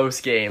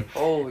close game.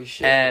 Holy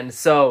shit! And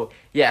so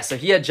he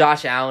had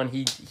Josh Allen.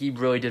 He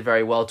really did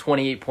very well.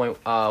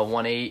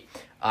 28.18.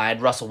 I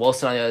had Russell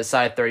Wilson on the other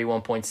side,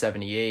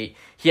 31.78.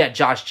 He had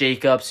Josh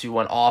Jacobs, who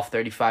went off,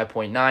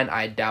 35.9.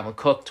 I had Dalvin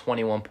Cook,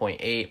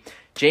 21.8.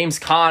 James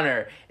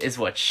Conner is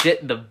what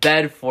shit the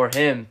bed for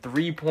him,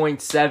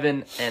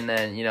 3.7. And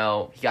then, he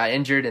got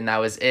injured, and that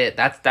was it.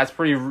 That's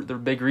the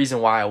big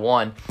reason why I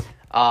won.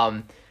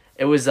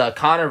 It was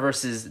Conner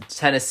versus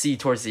Tennessee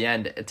towards the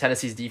end,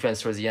 Tennessee's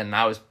defense towards the end, and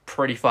I was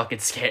pretty fucking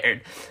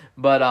scared.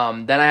 But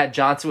then I had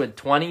Johnson at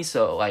 20,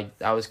 so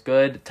that was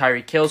good.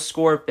 Tyreek Hill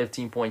scored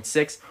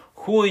 15.6.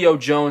 Julio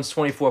Jones,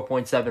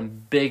 24.7,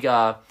 big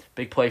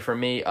play for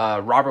me.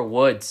 Robert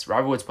Woods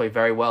played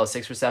very well,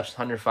 6 receptions,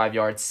 105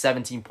 yards,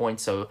 17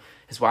 points. So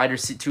his wide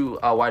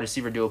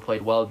receiver duo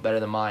played well, better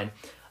than mine.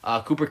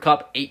 Cooper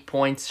Kupp, 8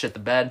 points, shit the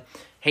bed.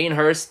 Hayden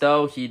Hurst,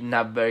 though, he didn't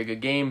have a very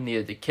good game.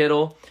 Neither did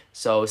Kittle,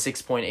 so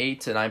 6.8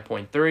 to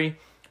 9.3.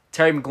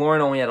 Terry McLaurin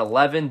only had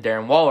 11.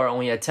 Darren Waller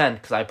only had 10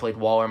 because I played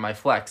Waller in my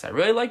flex. I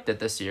really liked it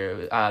this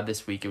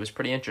week. It was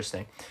pretty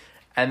interesting.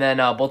 And then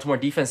Baltimore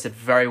defense did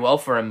very well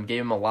for him,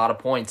 gave him a lot of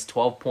points,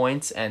 12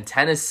 points. And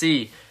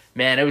Tennessee,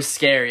 man, it was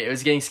scary. It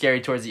was getting scary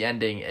towards the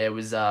ending. It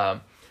was I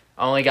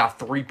only got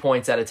 3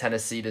 points out of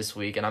Tennessee this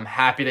week, and I'm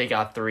happy they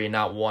got 3 and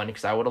not 1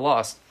 because I would have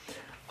lost.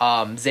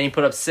 Zane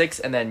put up 6,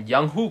 and then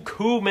Younghoe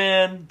Koo,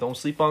 man, don't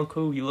sleep on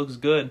Koo. He looks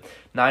good.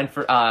 2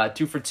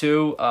 for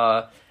 2,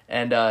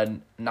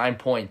 and 9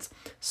 points.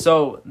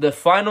 So the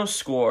final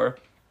score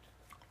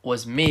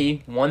was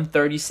me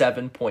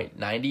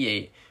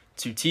 137.98.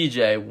 to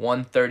TJ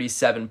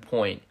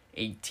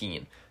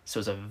 137.18. So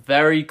it was a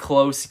very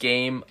close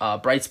game.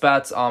 Bright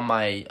spots on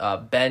my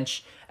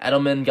bench.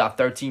 Edelman got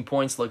 13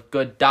 points, looked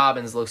good.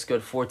 Dobbins looks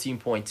good,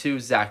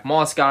 14.2. Zach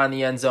Moss got in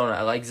the end zone.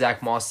 I like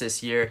Zach Moss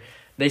this year.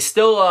 They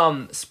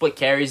still split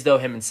carries, though,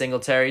 him and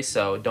Singletary,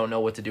 so don't know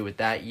what to do with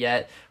that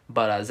yet.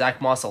 But Zach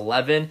Moss,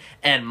 11.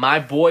 And my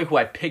boy, who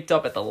I picked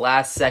up at the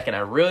last second, I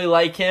really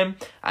like him.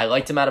 I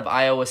liked him out of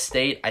Iowa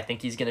State. I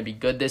think he's going to be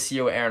good this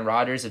year with Aaron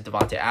Rodgers if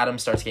Devontae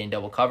Adams starts getting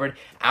double covered.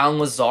 Allen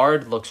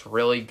Lazard looks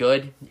really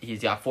good.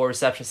 He's got 4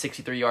 receptions,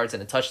 63 yards,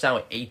 and a touchdown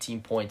with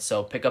 18 points.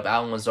 So pick up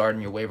Allen Lazard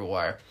in your waiver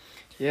wire.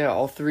 Yeah,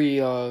 all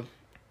 3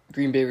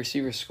 Green Bay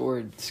receivers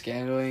scored.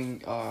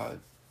 Scandling,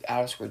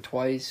 Adams scored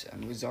twice,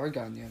 and Lazard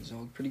got in the end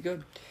zone. Pretty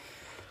good.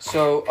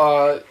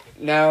 So,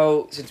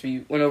 now, since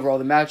we went over all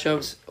the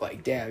matchups,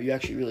 damn, you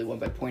actually really won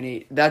by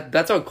 0.8.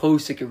 That's how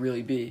close it could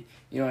really be.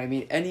 You know what I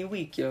mean? Any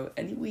week.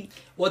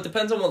 Well, it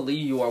depends on what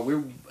league you are.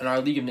 We're in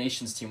our League of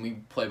Nations team, we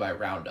play by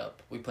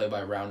roundup. We play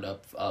by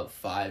roundup of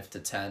 5 to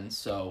 10,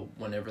 so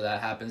whenever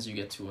that happens, you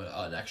get to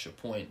an extra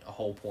point, a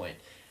whole point.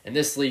 In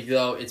this league,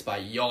 though, it's by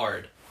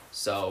yard.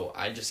 So,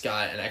 I just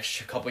got an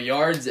extra couple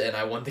yards, and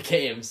I won the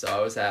game, so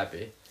I was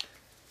happy.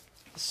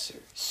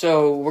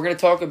 So we're gonna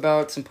talk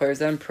about some players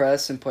that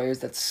impressed, some players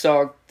that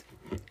sucked.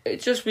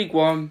 It's just week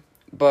 1,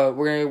 but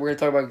we're gonna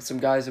talk about some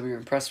guys that we were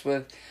impressed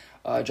with.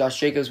 Josh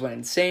Jacobs went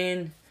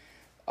insane,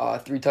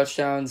 3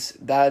 touchdowns.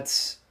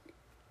 That's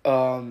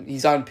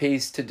he's on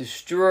pace to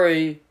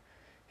destroy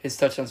his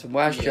touchdowns from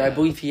last year. I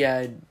believe he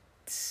had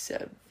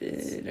 7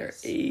 or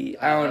 8.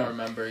 I don't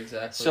remember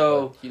exactly.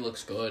 So but he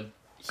looks good.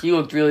 He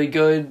looked really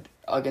good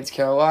against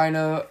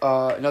Carolina.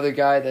 Another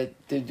guy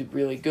that did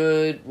really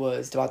good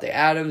was Devontae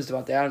Adams.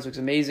 Devontae Adams looks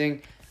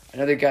amazing.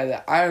 Another guy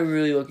that I'm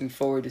really looking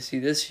forward to see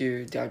this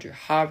year, DeAndre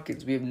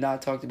Hopkins. We have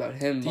not talked about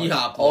him much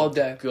all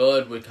day.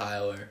 Good with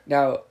Kyler.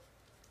 Now,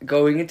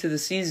 going into the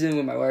season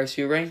with my wide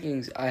receiver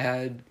rankings, I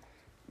had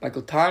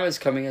Michael Thomas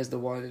coming as the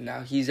 1, and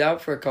now he's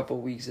out for a couple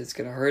of weeks. It's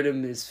going to hurt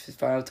him, his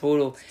final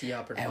total.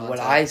 And what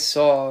I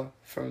saw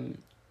from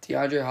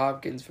DeAndre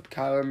Hopkins, from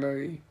Kyler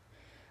Murray,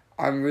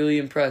 I'm really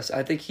impressed.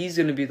 I think he's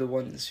going to be the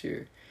 1 this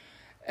year.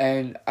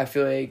 And I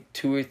feel like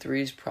 2 or 3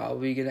 is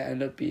probably going to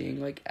end up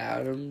being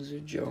Adams or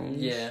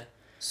Jones. Yeah.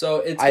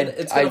 So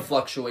it's gonna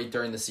fluctuate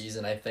during the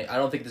season, I think. I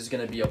don't think there's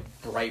going to be a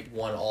bright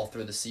one all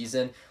through the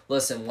season.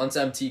 Listen, once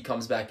MT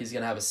comes back, he's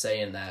going to have a say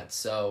in that.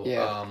 So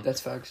yeah,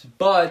 that's facts.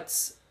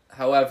 But,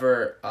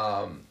 however,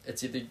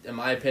 it's either, in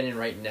my opinion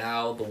right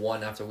now, the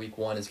one after week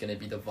 1 is going to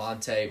be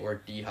Devontae or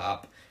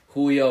D-Hop.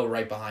 Julio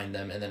right behind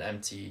them, and then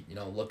MT,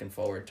 looking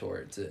forward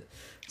towards it.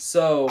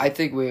 So I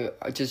think we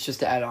just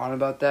to add on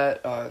about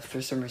that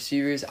for some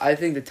receivers. I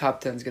think the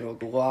top 10 is gonna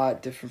look a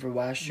lot different from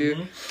last year.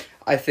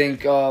 I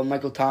think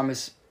Michael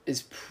Thomas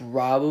is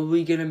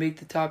probably gonna make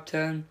the top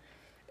 10.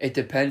 It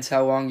depends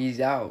how long he's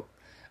out.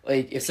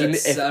 Like if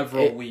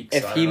several weeks.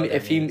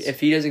 If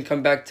he doesn't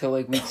come back till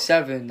like week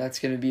 7, that's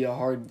gonna be a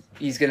hard.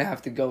 He's gonna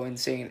have to go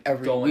insane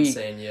every week.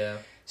 Yeah.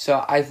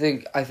 So I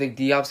think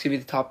Diop's gonna be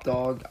the top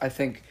dog. I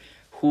think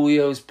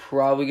Julio's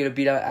probably gonna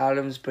beat out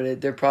Adams, but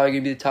they're probably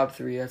gonna be the top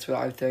 3. That's what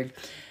I think.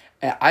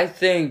 And I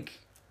think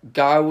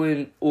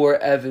Godwin or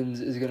Evans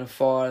is gonna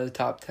fall out of the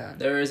top 10.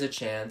 There is a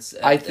chance.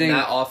 I think in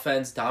that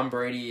offense, Tom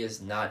Brady is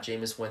not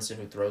Jameis Winston,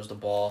 who throws the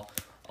ball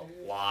a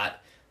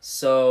lot.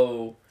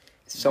 So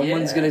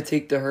someone's gonna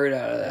take the hurt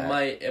out of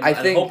that.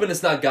 I'm hoping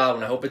it's not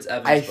Godwin. I hope it's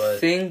Evans.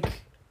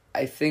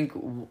 I think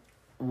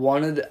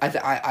one of the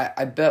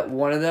I bet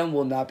one of them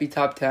will not be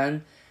top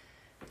 10,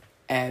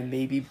 and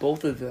maybe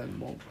both of them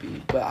won't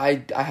be. But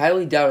I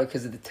highly doubt it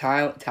because of the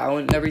talent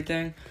and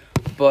everything.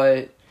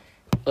 But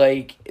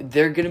like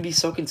they're gonna be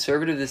so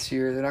conservative this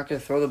year. They're not gonna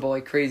throw the ball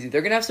like crazy.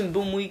 They're gonna have some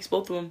boom weeks,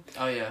 both of them.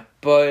 Oh yeah.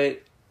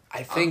 But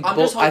I think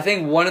I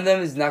think one of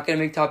them is not going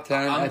to make top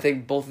 10. I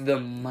think both of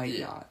them might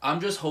not. I'm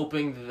just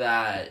hoping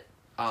that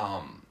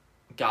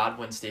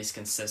Godwin stays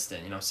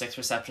consistent. 6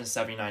 receptions,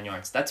 79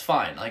 yards. That's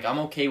fine. Like, I'm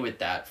okay with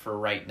that for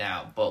right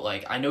now. But,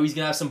 like, I know he's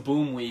going to have some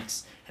boom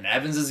weeks, and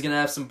Evans is going to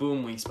have some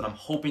boom weeks, but I'm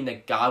hoping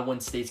that Godwin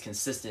stays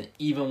consistent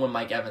even when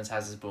Mike Evans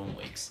has his boom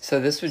weeks. So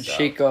this would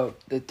shake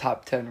up the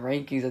top 10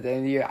 rankings at the end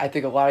of the year. I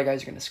think a lot of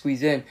guys are going to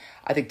squeeze in.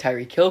 I think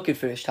Tyreek Hill could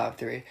finish top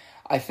 3.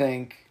 I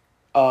think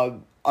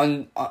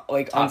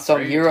on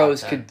some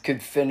heroes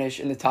could finish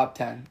in the top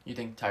 10. You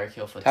think Tyreek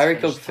Hill could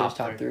finish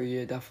top 3?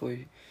 Yeah,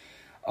 definitely.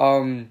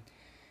 I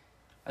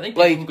think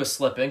people who could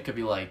slip in could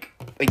be like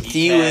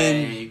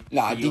DK.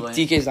 Nah,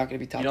 DK is not going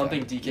to be top 10. You don't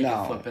think DK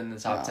can flip in the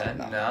top 10?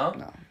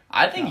 No.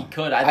 I think he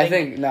could. I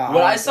think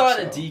what I saw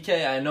at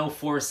DK, I know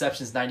 4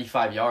 receptions,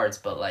 95 yards,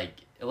 but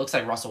like it looks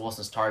like Russell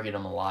Wilson's targeted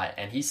him a lot,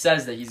 and he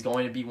says that he's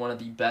going to be one of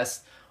the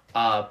best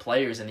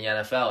players in the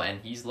NFL,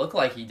 and he's looked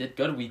like he did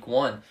good week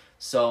 1.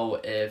 So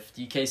if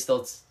DK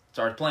still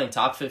starts playing,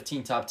 top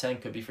 15, top 10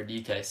 could be for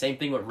DK. Same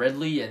thing with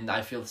Ridley, and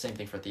I feel the same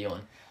thing for Thielen.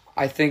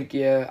 I think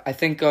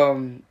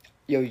DK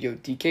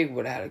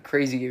would have had a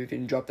crazy game if he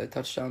didn't drop that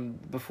touchdown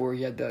before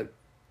he had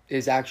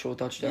his actual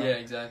touchdown. Yeah,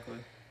 exactly.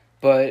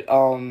 But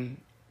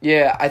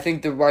I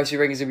think the wide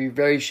receiver rankings will be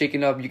very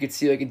shaken up. You could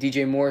see like a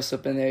DJ Moore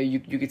slip in there.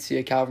 You could see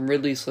a Calvin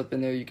Ridley slip in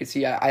there. You could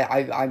see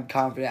I'm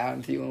confident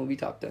Adam Thielen will be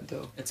top 10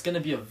 too. It's gonna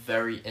be a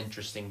very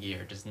interesting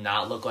year. It does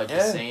not look like the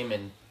same,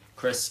 and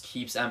Chris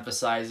keeps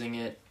emphasizing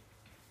it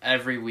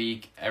every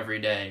week, every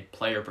day,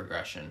 player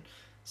progression.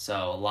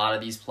 So a lot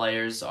of these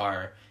players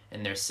are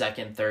in their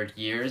 2nd, 3rd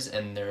years,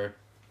 and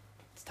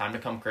it's time to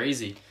come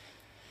crazy.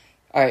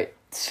 All right,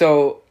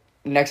 so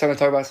next I'm going to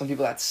talk about some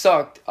people that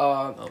sucked.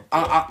 I'm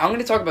going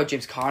to talk about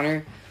James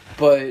Conner,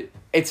 but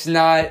it's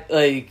not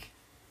like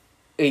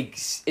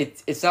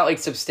it's not like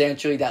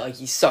substantially that like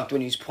he sucked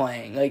when he was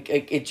playing. Like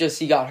it just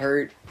he got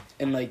hurt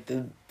in like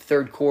the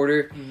 3rd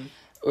quarter. Mm-hmm.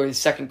 Or the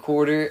 2nd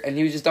quarter, and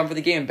he was just done for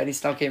the game. Benny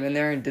Snell came in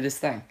there and did his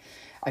thing.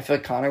 I feel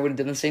like Connor would have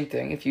done the same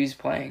thing if he was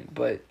playing,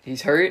 but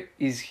he's hurt.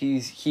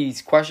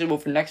 He's questionable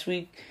for next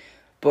week,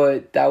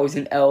 but that was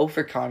an L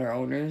for Connor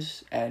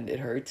owners, and it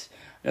hurts.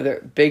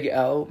 Another big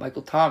L,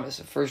 Michael Thomas,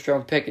 a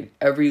 1st-round pick in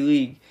every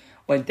league,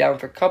 went down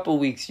for a couple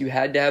weeks. You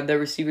had to have that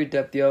receiver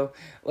depth, yo.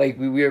 Like,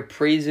 we were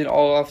praising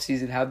all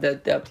offseason, have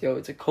that depth, yo.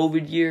 It's a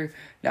COVID year.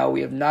 Now,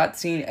 we have not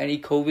seen any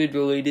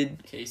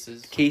COVID-related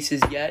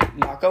cases yet.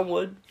 Knock on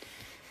wood.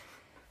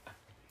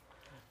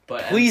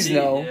 But Please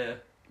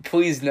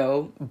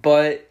no.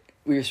 But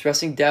we were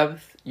stressing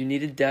depth. You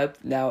needed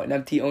depth. Now, an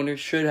empty owner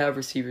should have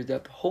receiver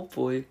depth,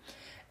 hopefully.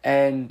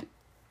 And,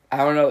 I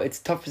don't know, it's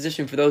a tough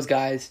position for those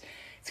guys.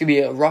 It's going to be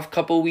a rough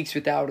couple of weeks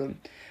without him.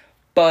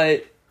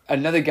 But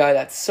another guy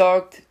that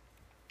sucked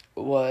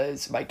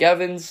was Mike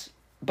Evans.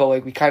 But,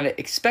 like, we kind of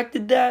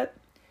expected that.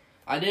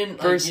 I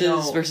didn't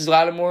versus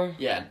Lattimore.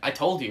 Yeah, I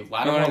told you,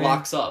 Lattimore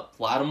locks up.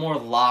 Lattimore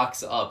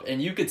locks up,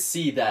 and you could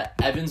see that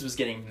Evans was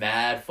getting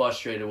mad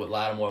frustrated with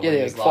Lattimore when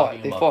he was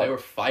locking him up. They were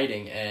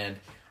fighting, and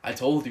I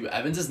told you,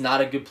 Evans is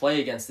not a good play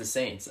against the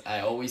Saints.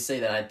 I always say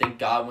that. I think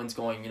Godwin's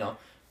going,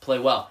 play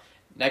well.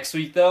 Next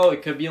week, though,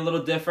 it could be a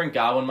little different.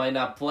 Godwin might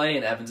not play,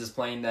 and Evans is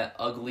playing that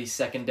ugly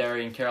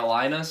secondary in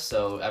Carolina,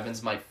 so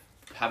Evans might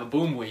have a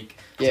boom week.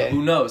 Yeah. So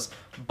who knows?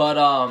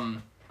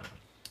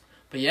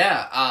 But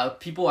yeah,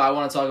 people I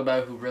want to talk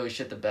about who really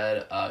shit the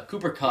bed.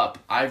 Cooper Kupp.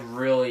 I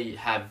really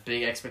have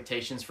big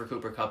expectations for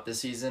Cooper Kupp this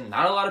season.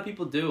 Not a lot of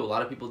people do. A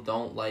lot of people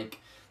don't like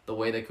the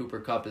way that Cooper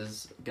Kupp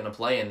is going to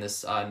play in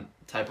this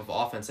type of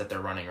offense that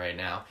they're running right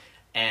now.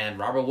 And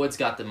Robert Woods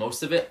got the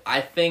most of it.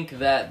 I think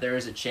that there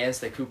is a chance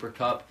that Cooper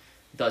Kupp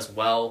does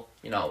well,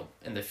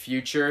 in the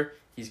future.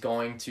 He's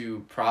going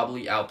to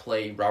probably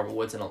outplay Robert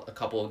Woods in a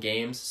couple of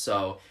games.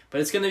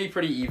 But it's going to be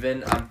pretty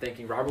even. I'm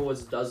thinking Robert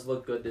Woods does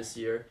look good this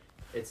year.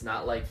 It's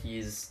not like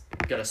he's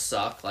gonna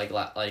suck like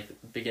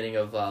beginning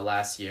of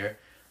last year.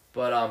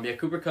 But yeah,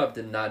 Cooper Kupp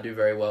did not do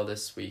very well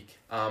this week.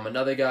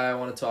 Another guy I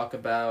want to talk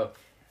about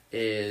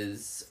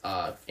is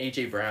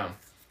AJ Brown.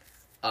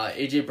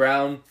 AJ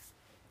Brown,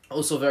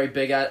 also very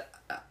big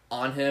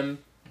on him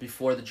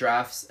before the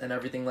drafts and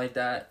everything like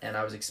that, and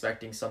I was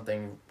expecting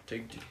something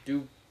to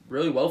do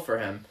really well for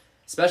him,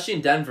 especially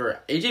in Denver.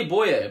 AJ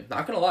Boye,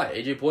 not gonna lie,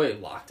 AJ Boye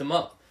locked him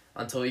up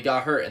until he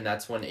got hurt, and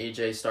that's when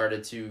AJ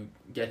started to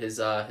get his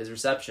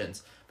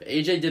receptions. But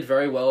AJ did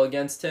very well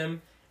against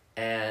him,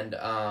 and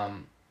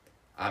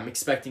I'm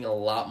expecting a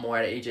lot more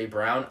out of AJ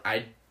Brown.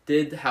 I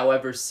did,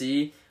 however,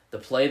 see the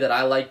play that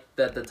I like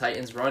that the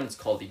Titans run. It's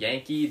called the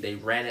Yankee. They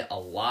ran it a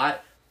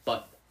lot,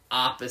 but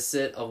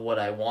opposite of what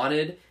I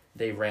wanted.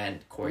 They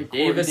ran Corey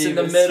Davis in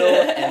the middle,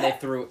 and they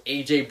threw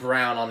A.J.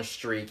 Brown on a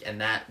streak, and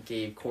that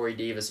gave Corey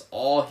Davis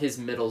all his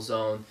middle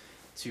zone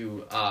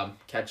to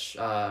catch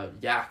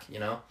Yak, you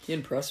know? He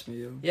impressed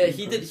me, yo. Yeah,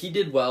 he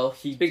did well.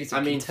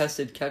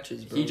 Contested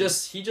catches, bro. He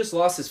just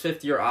lost his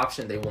fifth-year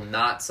option. They will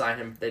not sign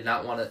him. They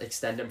not want to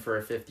extend him for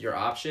a fifth-year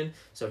option.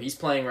 So he's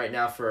playing right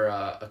now for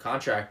a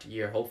contract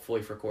year,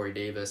 hopefully for Corey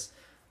Davis.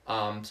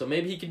 So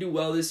maybe he could do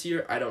well this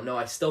year. I don't know.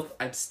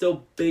 I'm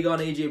still big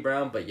on A.J.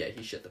 Brown, but yeah,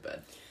 he shit the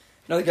bed.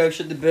 Another guy who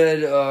shit the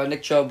bed,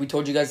 Nick Chubb. We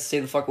told you guys to stay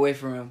the fuck away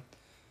from him.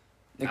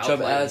 Nick Chubb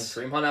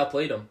Kareem Hunt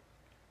outplayed him.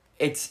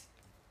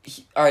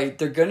 All right,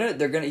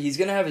 he's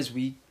gonna have his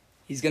week.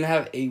 He's gonna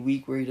have a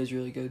week where he does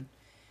really good.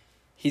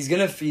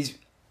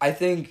 I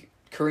think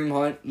Kareem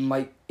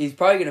Hunt he's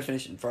probably gonna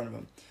finish in front of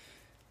him,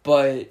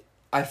 but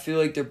I feel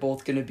like they're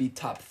both gonna be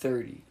top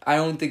 30. I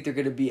don't think they're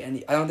gonna be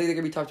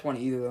top 20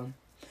 either of them.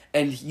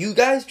 And you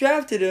guys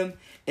drafted him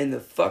in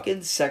the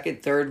fucking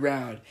second, third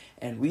round,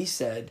 and we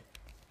said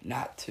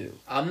not to.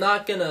 I'm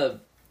not gonna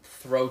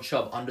throw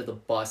Chubb under the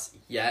bus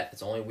yet.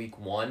 It's only week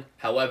 1.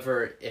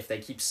 However, if they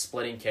keep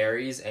splitting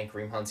carries and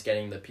Kareem Hunt's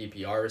getting the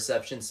PPR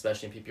reception,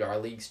 especially in PPR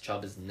leagues,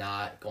 Chubb is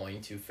not going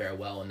to fare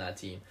well in that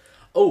team.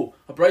 Oh,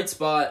 a bright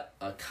spot,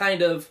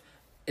 kind of.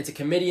 It's a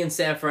committee in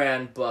San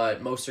Fran,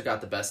 but Mostert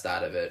got the best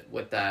out of it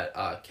with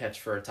that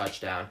catch for a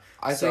touchdown.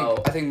 I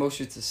think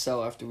Mostert's a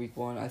sell after week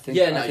 1.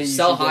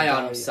 Sell high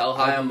on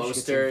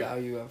Mostert.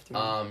 Value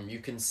after. You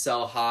can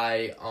sell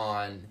high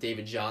on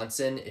David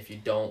Johnson if you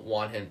don't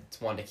want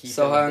to keep.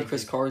 Sell high on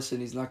Chris Carson.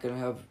 He's not gonna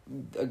have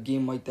a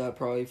game like that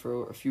probably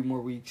for a few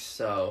more weeks.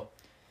 So,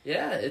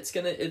 yeah,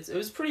 it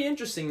was pretty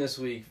interesting this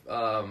week.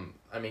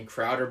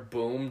 Crowder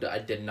boomed. I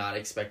did not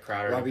expect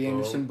Crowder. Robbie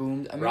Anderson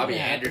boomed. Robbie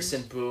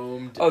Anderson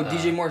boomed. Oh,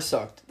 DJ Moore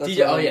sucked.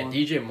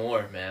 DJ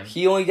Moore, man.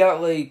 He only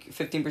got like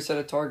 15%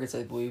 of targets,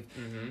 I believe.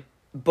 Mm-hmm.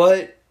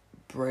 But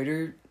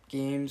brighter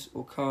games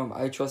will come.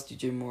 I trust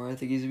DJ Moore. I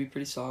think he's gonna be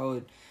pretty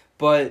solid.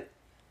 But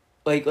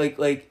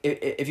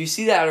if you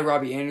see that out of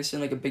Robbie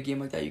Anderson, like a big game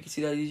like that, you can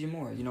see that out of DJ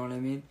Moore. You know what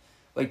I mean?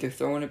 Like they're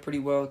throwing it pretty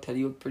well.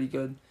 Teddy looked pretty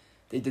good.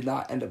 They did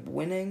not end up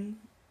winning.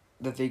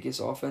 The Vegas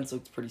offense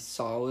looked pretty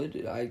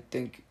solid. I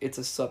think it's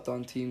a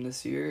slept-on team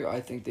this year. I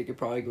think they could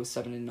probably go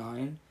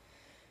 7-9,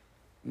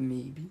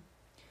 maybe.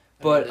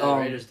 But the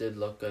Raiders did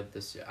look good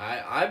this year.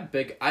 I have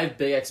big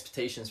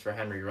expectations for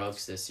Henry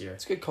Ruggs this year.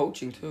 It's good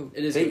coaching too.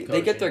 It is. Good coaching.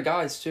 They get their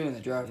guys too in the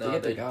draft. No,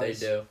 they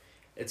do.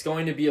 It's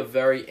going to be a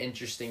very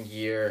interesting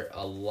year.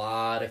 A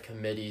lot of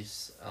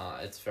committees.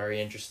 It's very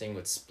interesting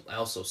with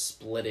also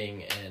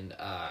splitting and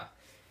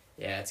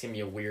it's gonna be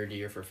a weird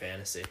year for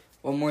fantasy.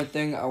 One more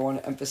thing I want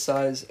to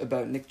emphasize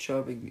about Nick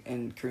Chubb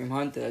and Kareem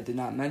Hunt that I did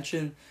not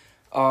mention.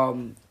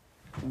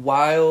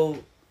 While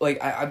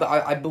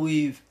I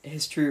believe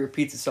history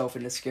repeats itself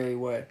in a scary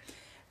way,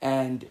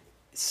 and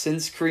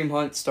since Kareem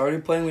Hunt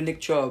started playing with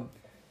Nick Chubb,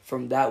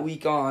 from that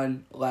week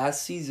on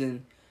last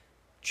season,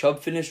 Chubb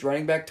finished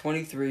running back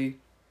 23.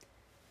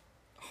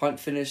 Hunt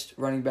finished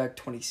running back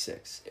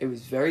 26. It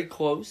was very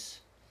close,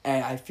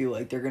 and I feel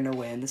like they're gonna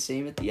land the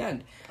same at the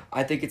end.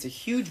 I think it's a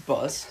huge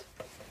bust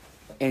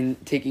in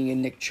taking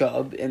in Nick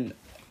Chubb in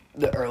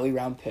the early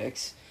round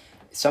picks.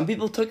 Some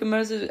people took him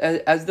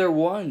as their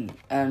one,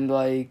 and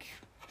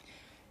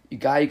you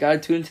gotta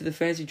tune into the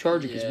fantasy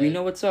charger because we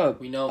know what's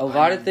up. We know a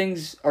lot of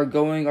things are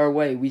going our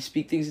way. We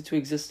speak things into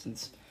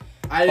existence.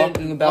 A lot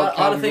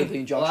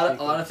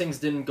of things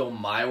didn't go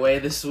my way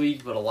this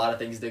week, but a lot of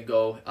things did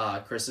go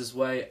Chris's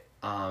way.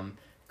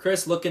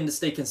 Chris looking to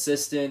stay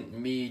consistent.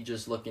 Me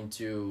just looking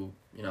to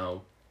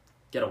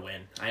get a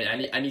win.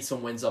 I need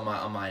some wins on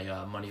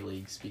my money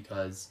leagues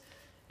because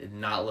it did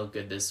not look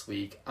good this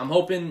week. I'm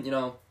hoping they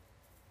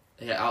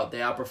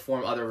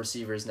outperform other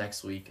receivers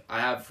next week.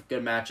 I have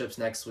good matchups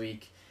next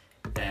week,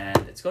 and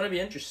it's going to be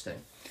interesting.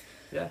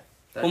 Yeah.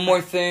 One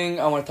more thing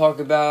I want to talk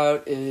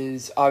about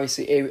is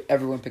obviously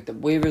everyone picked up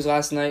waivers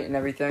last night and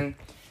everything.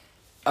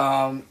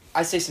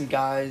 I say some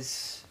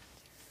guys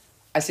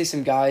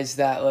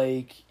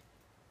that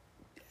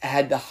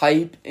had the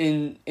hype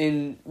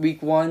in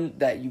week 1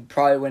 that you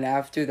probably went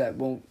after that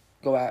won't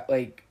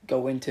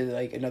go into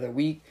another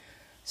week.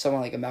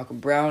 Someone like a Malcolm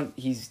Brown,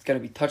 he's gonna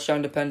be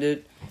touchdown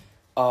dependent.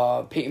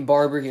 Peyton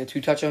Barber, he had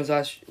 2 touchdowns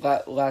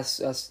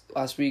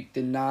last week.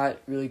 Did not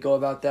really go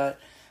about that.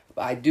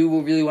 But I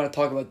do really want to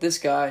talk about this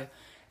guy,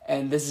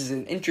 and this is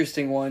an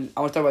interesting one.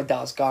 I want to talk about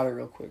Dallas Goedert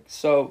real quick.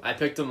 So I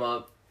picked him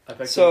up. Him up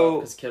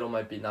because Kittle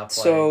might be not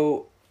playing.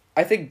 So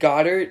I think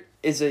Goddard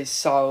is a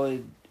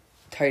solid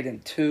tight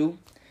end too.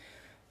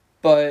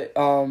 But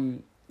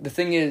the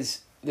thing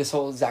is, this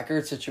whole Zach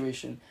Ertz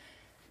situation.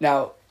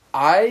 Now,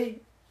 I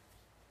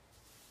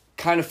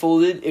kind of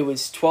folded. It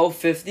was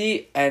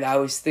 $12.50, and I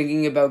was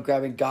thinking about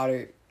grabbing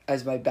Goddard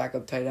as my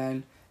backup tight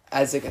end,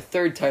 as like a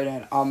third tight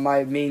end on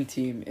my main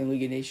team in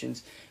League of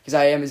Nations, because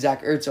I am a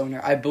Zach Ertz owner.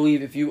 I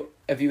believe if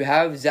you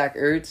have Zach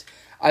Ertz,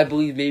 I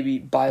believe maybe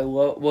buy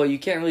low. Well, you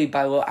can't really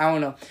buy low. I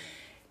don't know.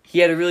 He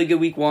had a really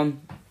good week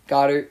 1,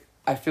 Goddard.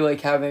 I feel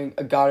like having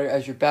a Goddard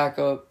as your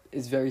backup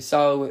is very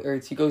solid with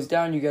Ertz. He goes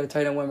down, you got a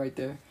tight end 1 right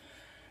there.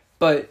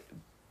 But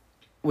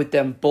with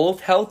them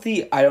both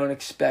healthy, I don't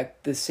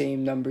expect the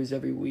same numbers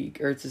every week.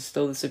 Ertz is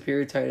still the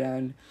superior tight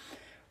end,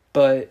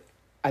 but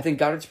I think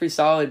Goddard's pretty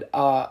solid.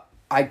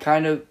 I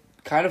kind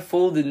of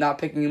folded not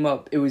picking him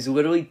up. It was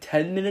literally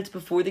 10 minutes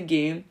before the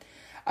game.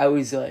 I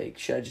was like,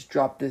 should I just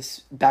drop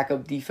this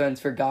backup defense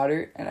for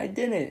Goddard? And I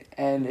didn't,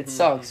 and it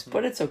sucks,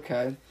 but it's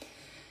okay.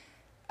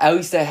 At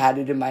least I had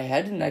it in my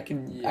head, and I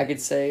could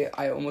say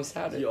I almost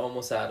had it. You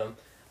almost had him.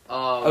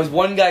 I was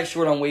one guy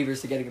short on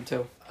waivers to getting him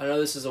too. I know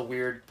this is a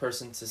weird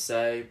person to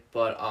say,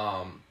 but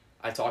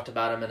I talked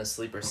about him in a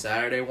Sleeper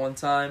Saturday one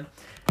time,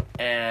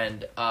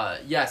 and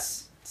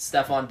yes,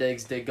 Stephon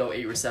Diggs did go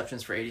 8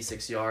 receptions for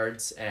 86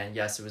 yards, and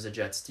yes, it was a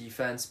Jets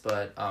defense,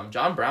 but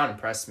John Brown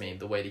impressed me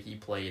the way that he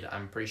played.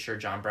 I'm pretty sure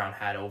John Brown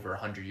had over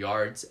 100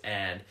 yards,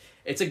 and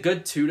it's a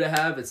good 2 to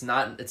have. It's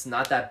not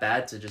that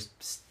bad to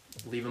just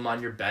leave him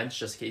on your bench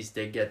just in case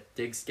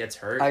Diggs gets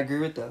hurt. I agree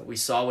with that. We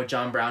saw what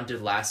John Brown did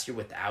last year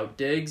without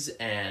Diggs,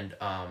 and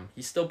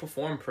he still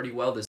performed pretty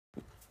well this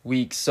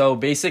week. So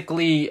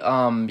basically,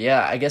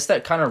 I guess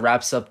that kind of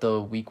wraps up the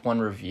week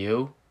 1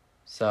 review.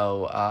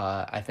 So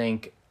I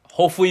think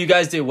hopefully you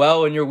guys did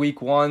well in your week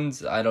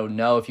 1s. I don't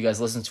know if you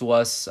guys listened to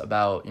us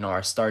about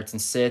our starts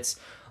and sits,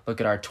 look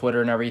at our Twitter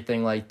and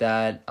everything like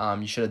that.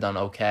 You should have done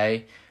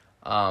okay.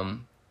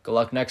 Good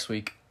luck next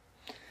week.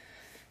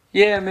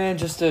 Yeah, man,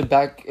 just to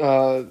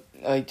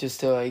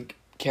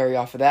carry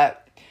off of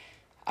that,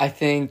 I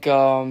think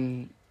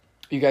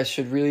you guys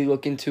should really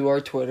look into our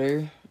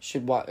Twitter.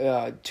 Should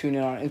tune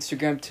in on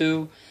Instagram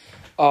too.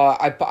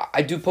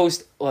 I do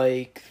post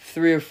like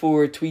 3 or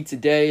 4 tweets a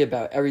day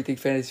about everything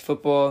fantasy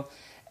football,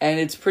 and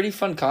it's pretty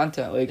fun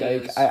content. Like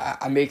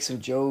I make some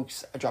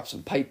jokes, I drop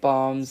some pipe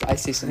bombs, I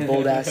say some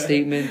bold ass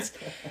statements.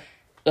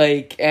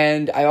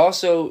 And I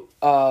also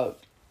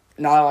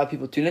not a lot of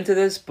people tune into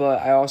this,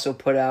 but I also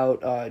put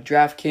out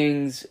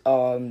DraftKings,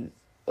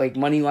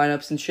 money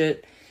lineups and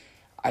shit.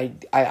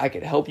 I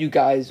could help you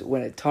guys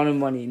win a ton of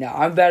money. Now,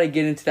 I'm about to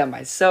get into that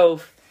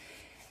myself,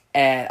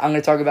 and I'm going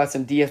to talk about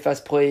some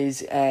DFS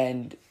plays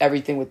and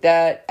everything with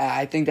that.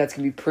 I think that's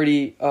going to be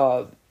pretty,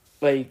 I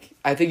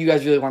think you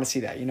guys really want to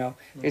see that, It's going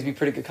to be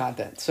pretty good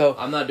content. So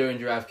I'm not doing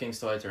DraftKings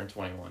till I turn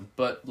 21,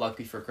 but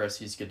lucky for Chris,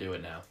 he's going to do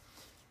it now.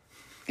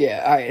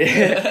 Yeah, all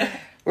right.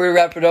 We're going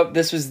to wrap it up.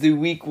 This was the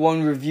week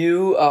 1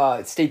 review.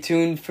 Stay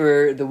tuned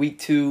for the week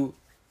 2.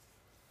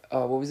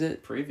 What was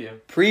it?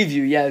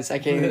 Preview. Yes, I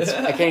can't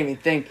even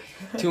think.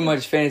 Too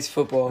much fantasy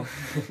football.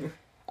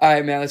 All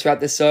right, man. Let's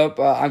wrap this up.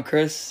 I'm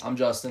Chris. I'm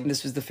Justin.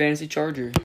 This was the Fantasy Charger.